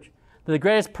church, that the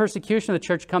greatest persecution of the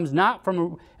church comes not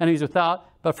from enemies without,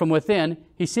 but from within,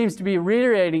 he seems to be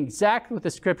reiterating exactly what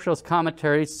the scriptural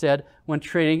commentaries said when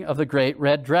treating of the great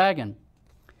red dragon.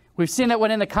 We've seen that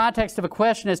when in the context of a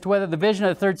question as to whether the vision of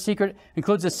the third secret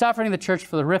includes the suffering of the church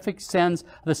for the horrific sins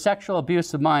of the sexual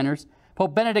abuse of minors,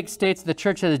 Pope Benedict states that the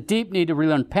church has a deep need to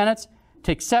relearn penance,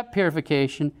 to accept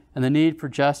purification, and the need for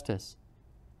justice.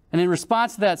 And in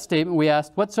response to that statement, we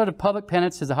asked, what sort of public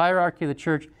penance has the hierarchy of the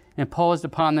church imposed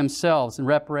upon themselves in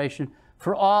reparation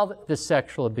for all this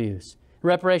sexual abuse, in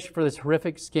reparation for this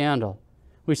horrific scandal?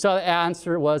 We saw the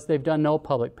answer was they've done no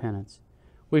public penance.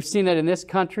 We've seen that in this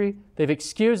country, they've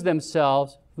excused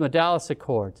themselves from the Dallas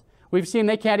Accords. We've seen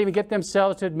they can't even get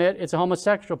themselves to admit it's a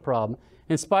homosexual problem,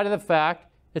 in spite of the fact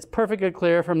it's perfectly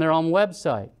clear from their own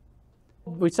website.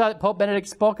 We saw that Pope Benedict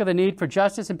spoke of the need for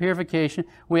justice and purification.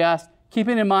 We asked,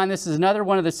 keeping in mind this is another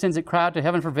one of the sins that cry out to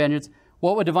heaven for vengeance,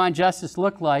 what would divine justice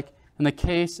look like in the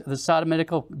case of the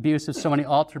sodomitical abuse of so many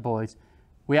altar boys?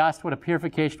 We asked what a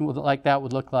purification like that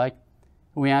would look like.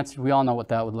 And we answered, we all know what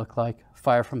that would look like,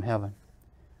 fire from heaven.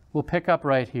 We'll pick up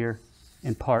right here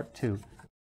in part 2.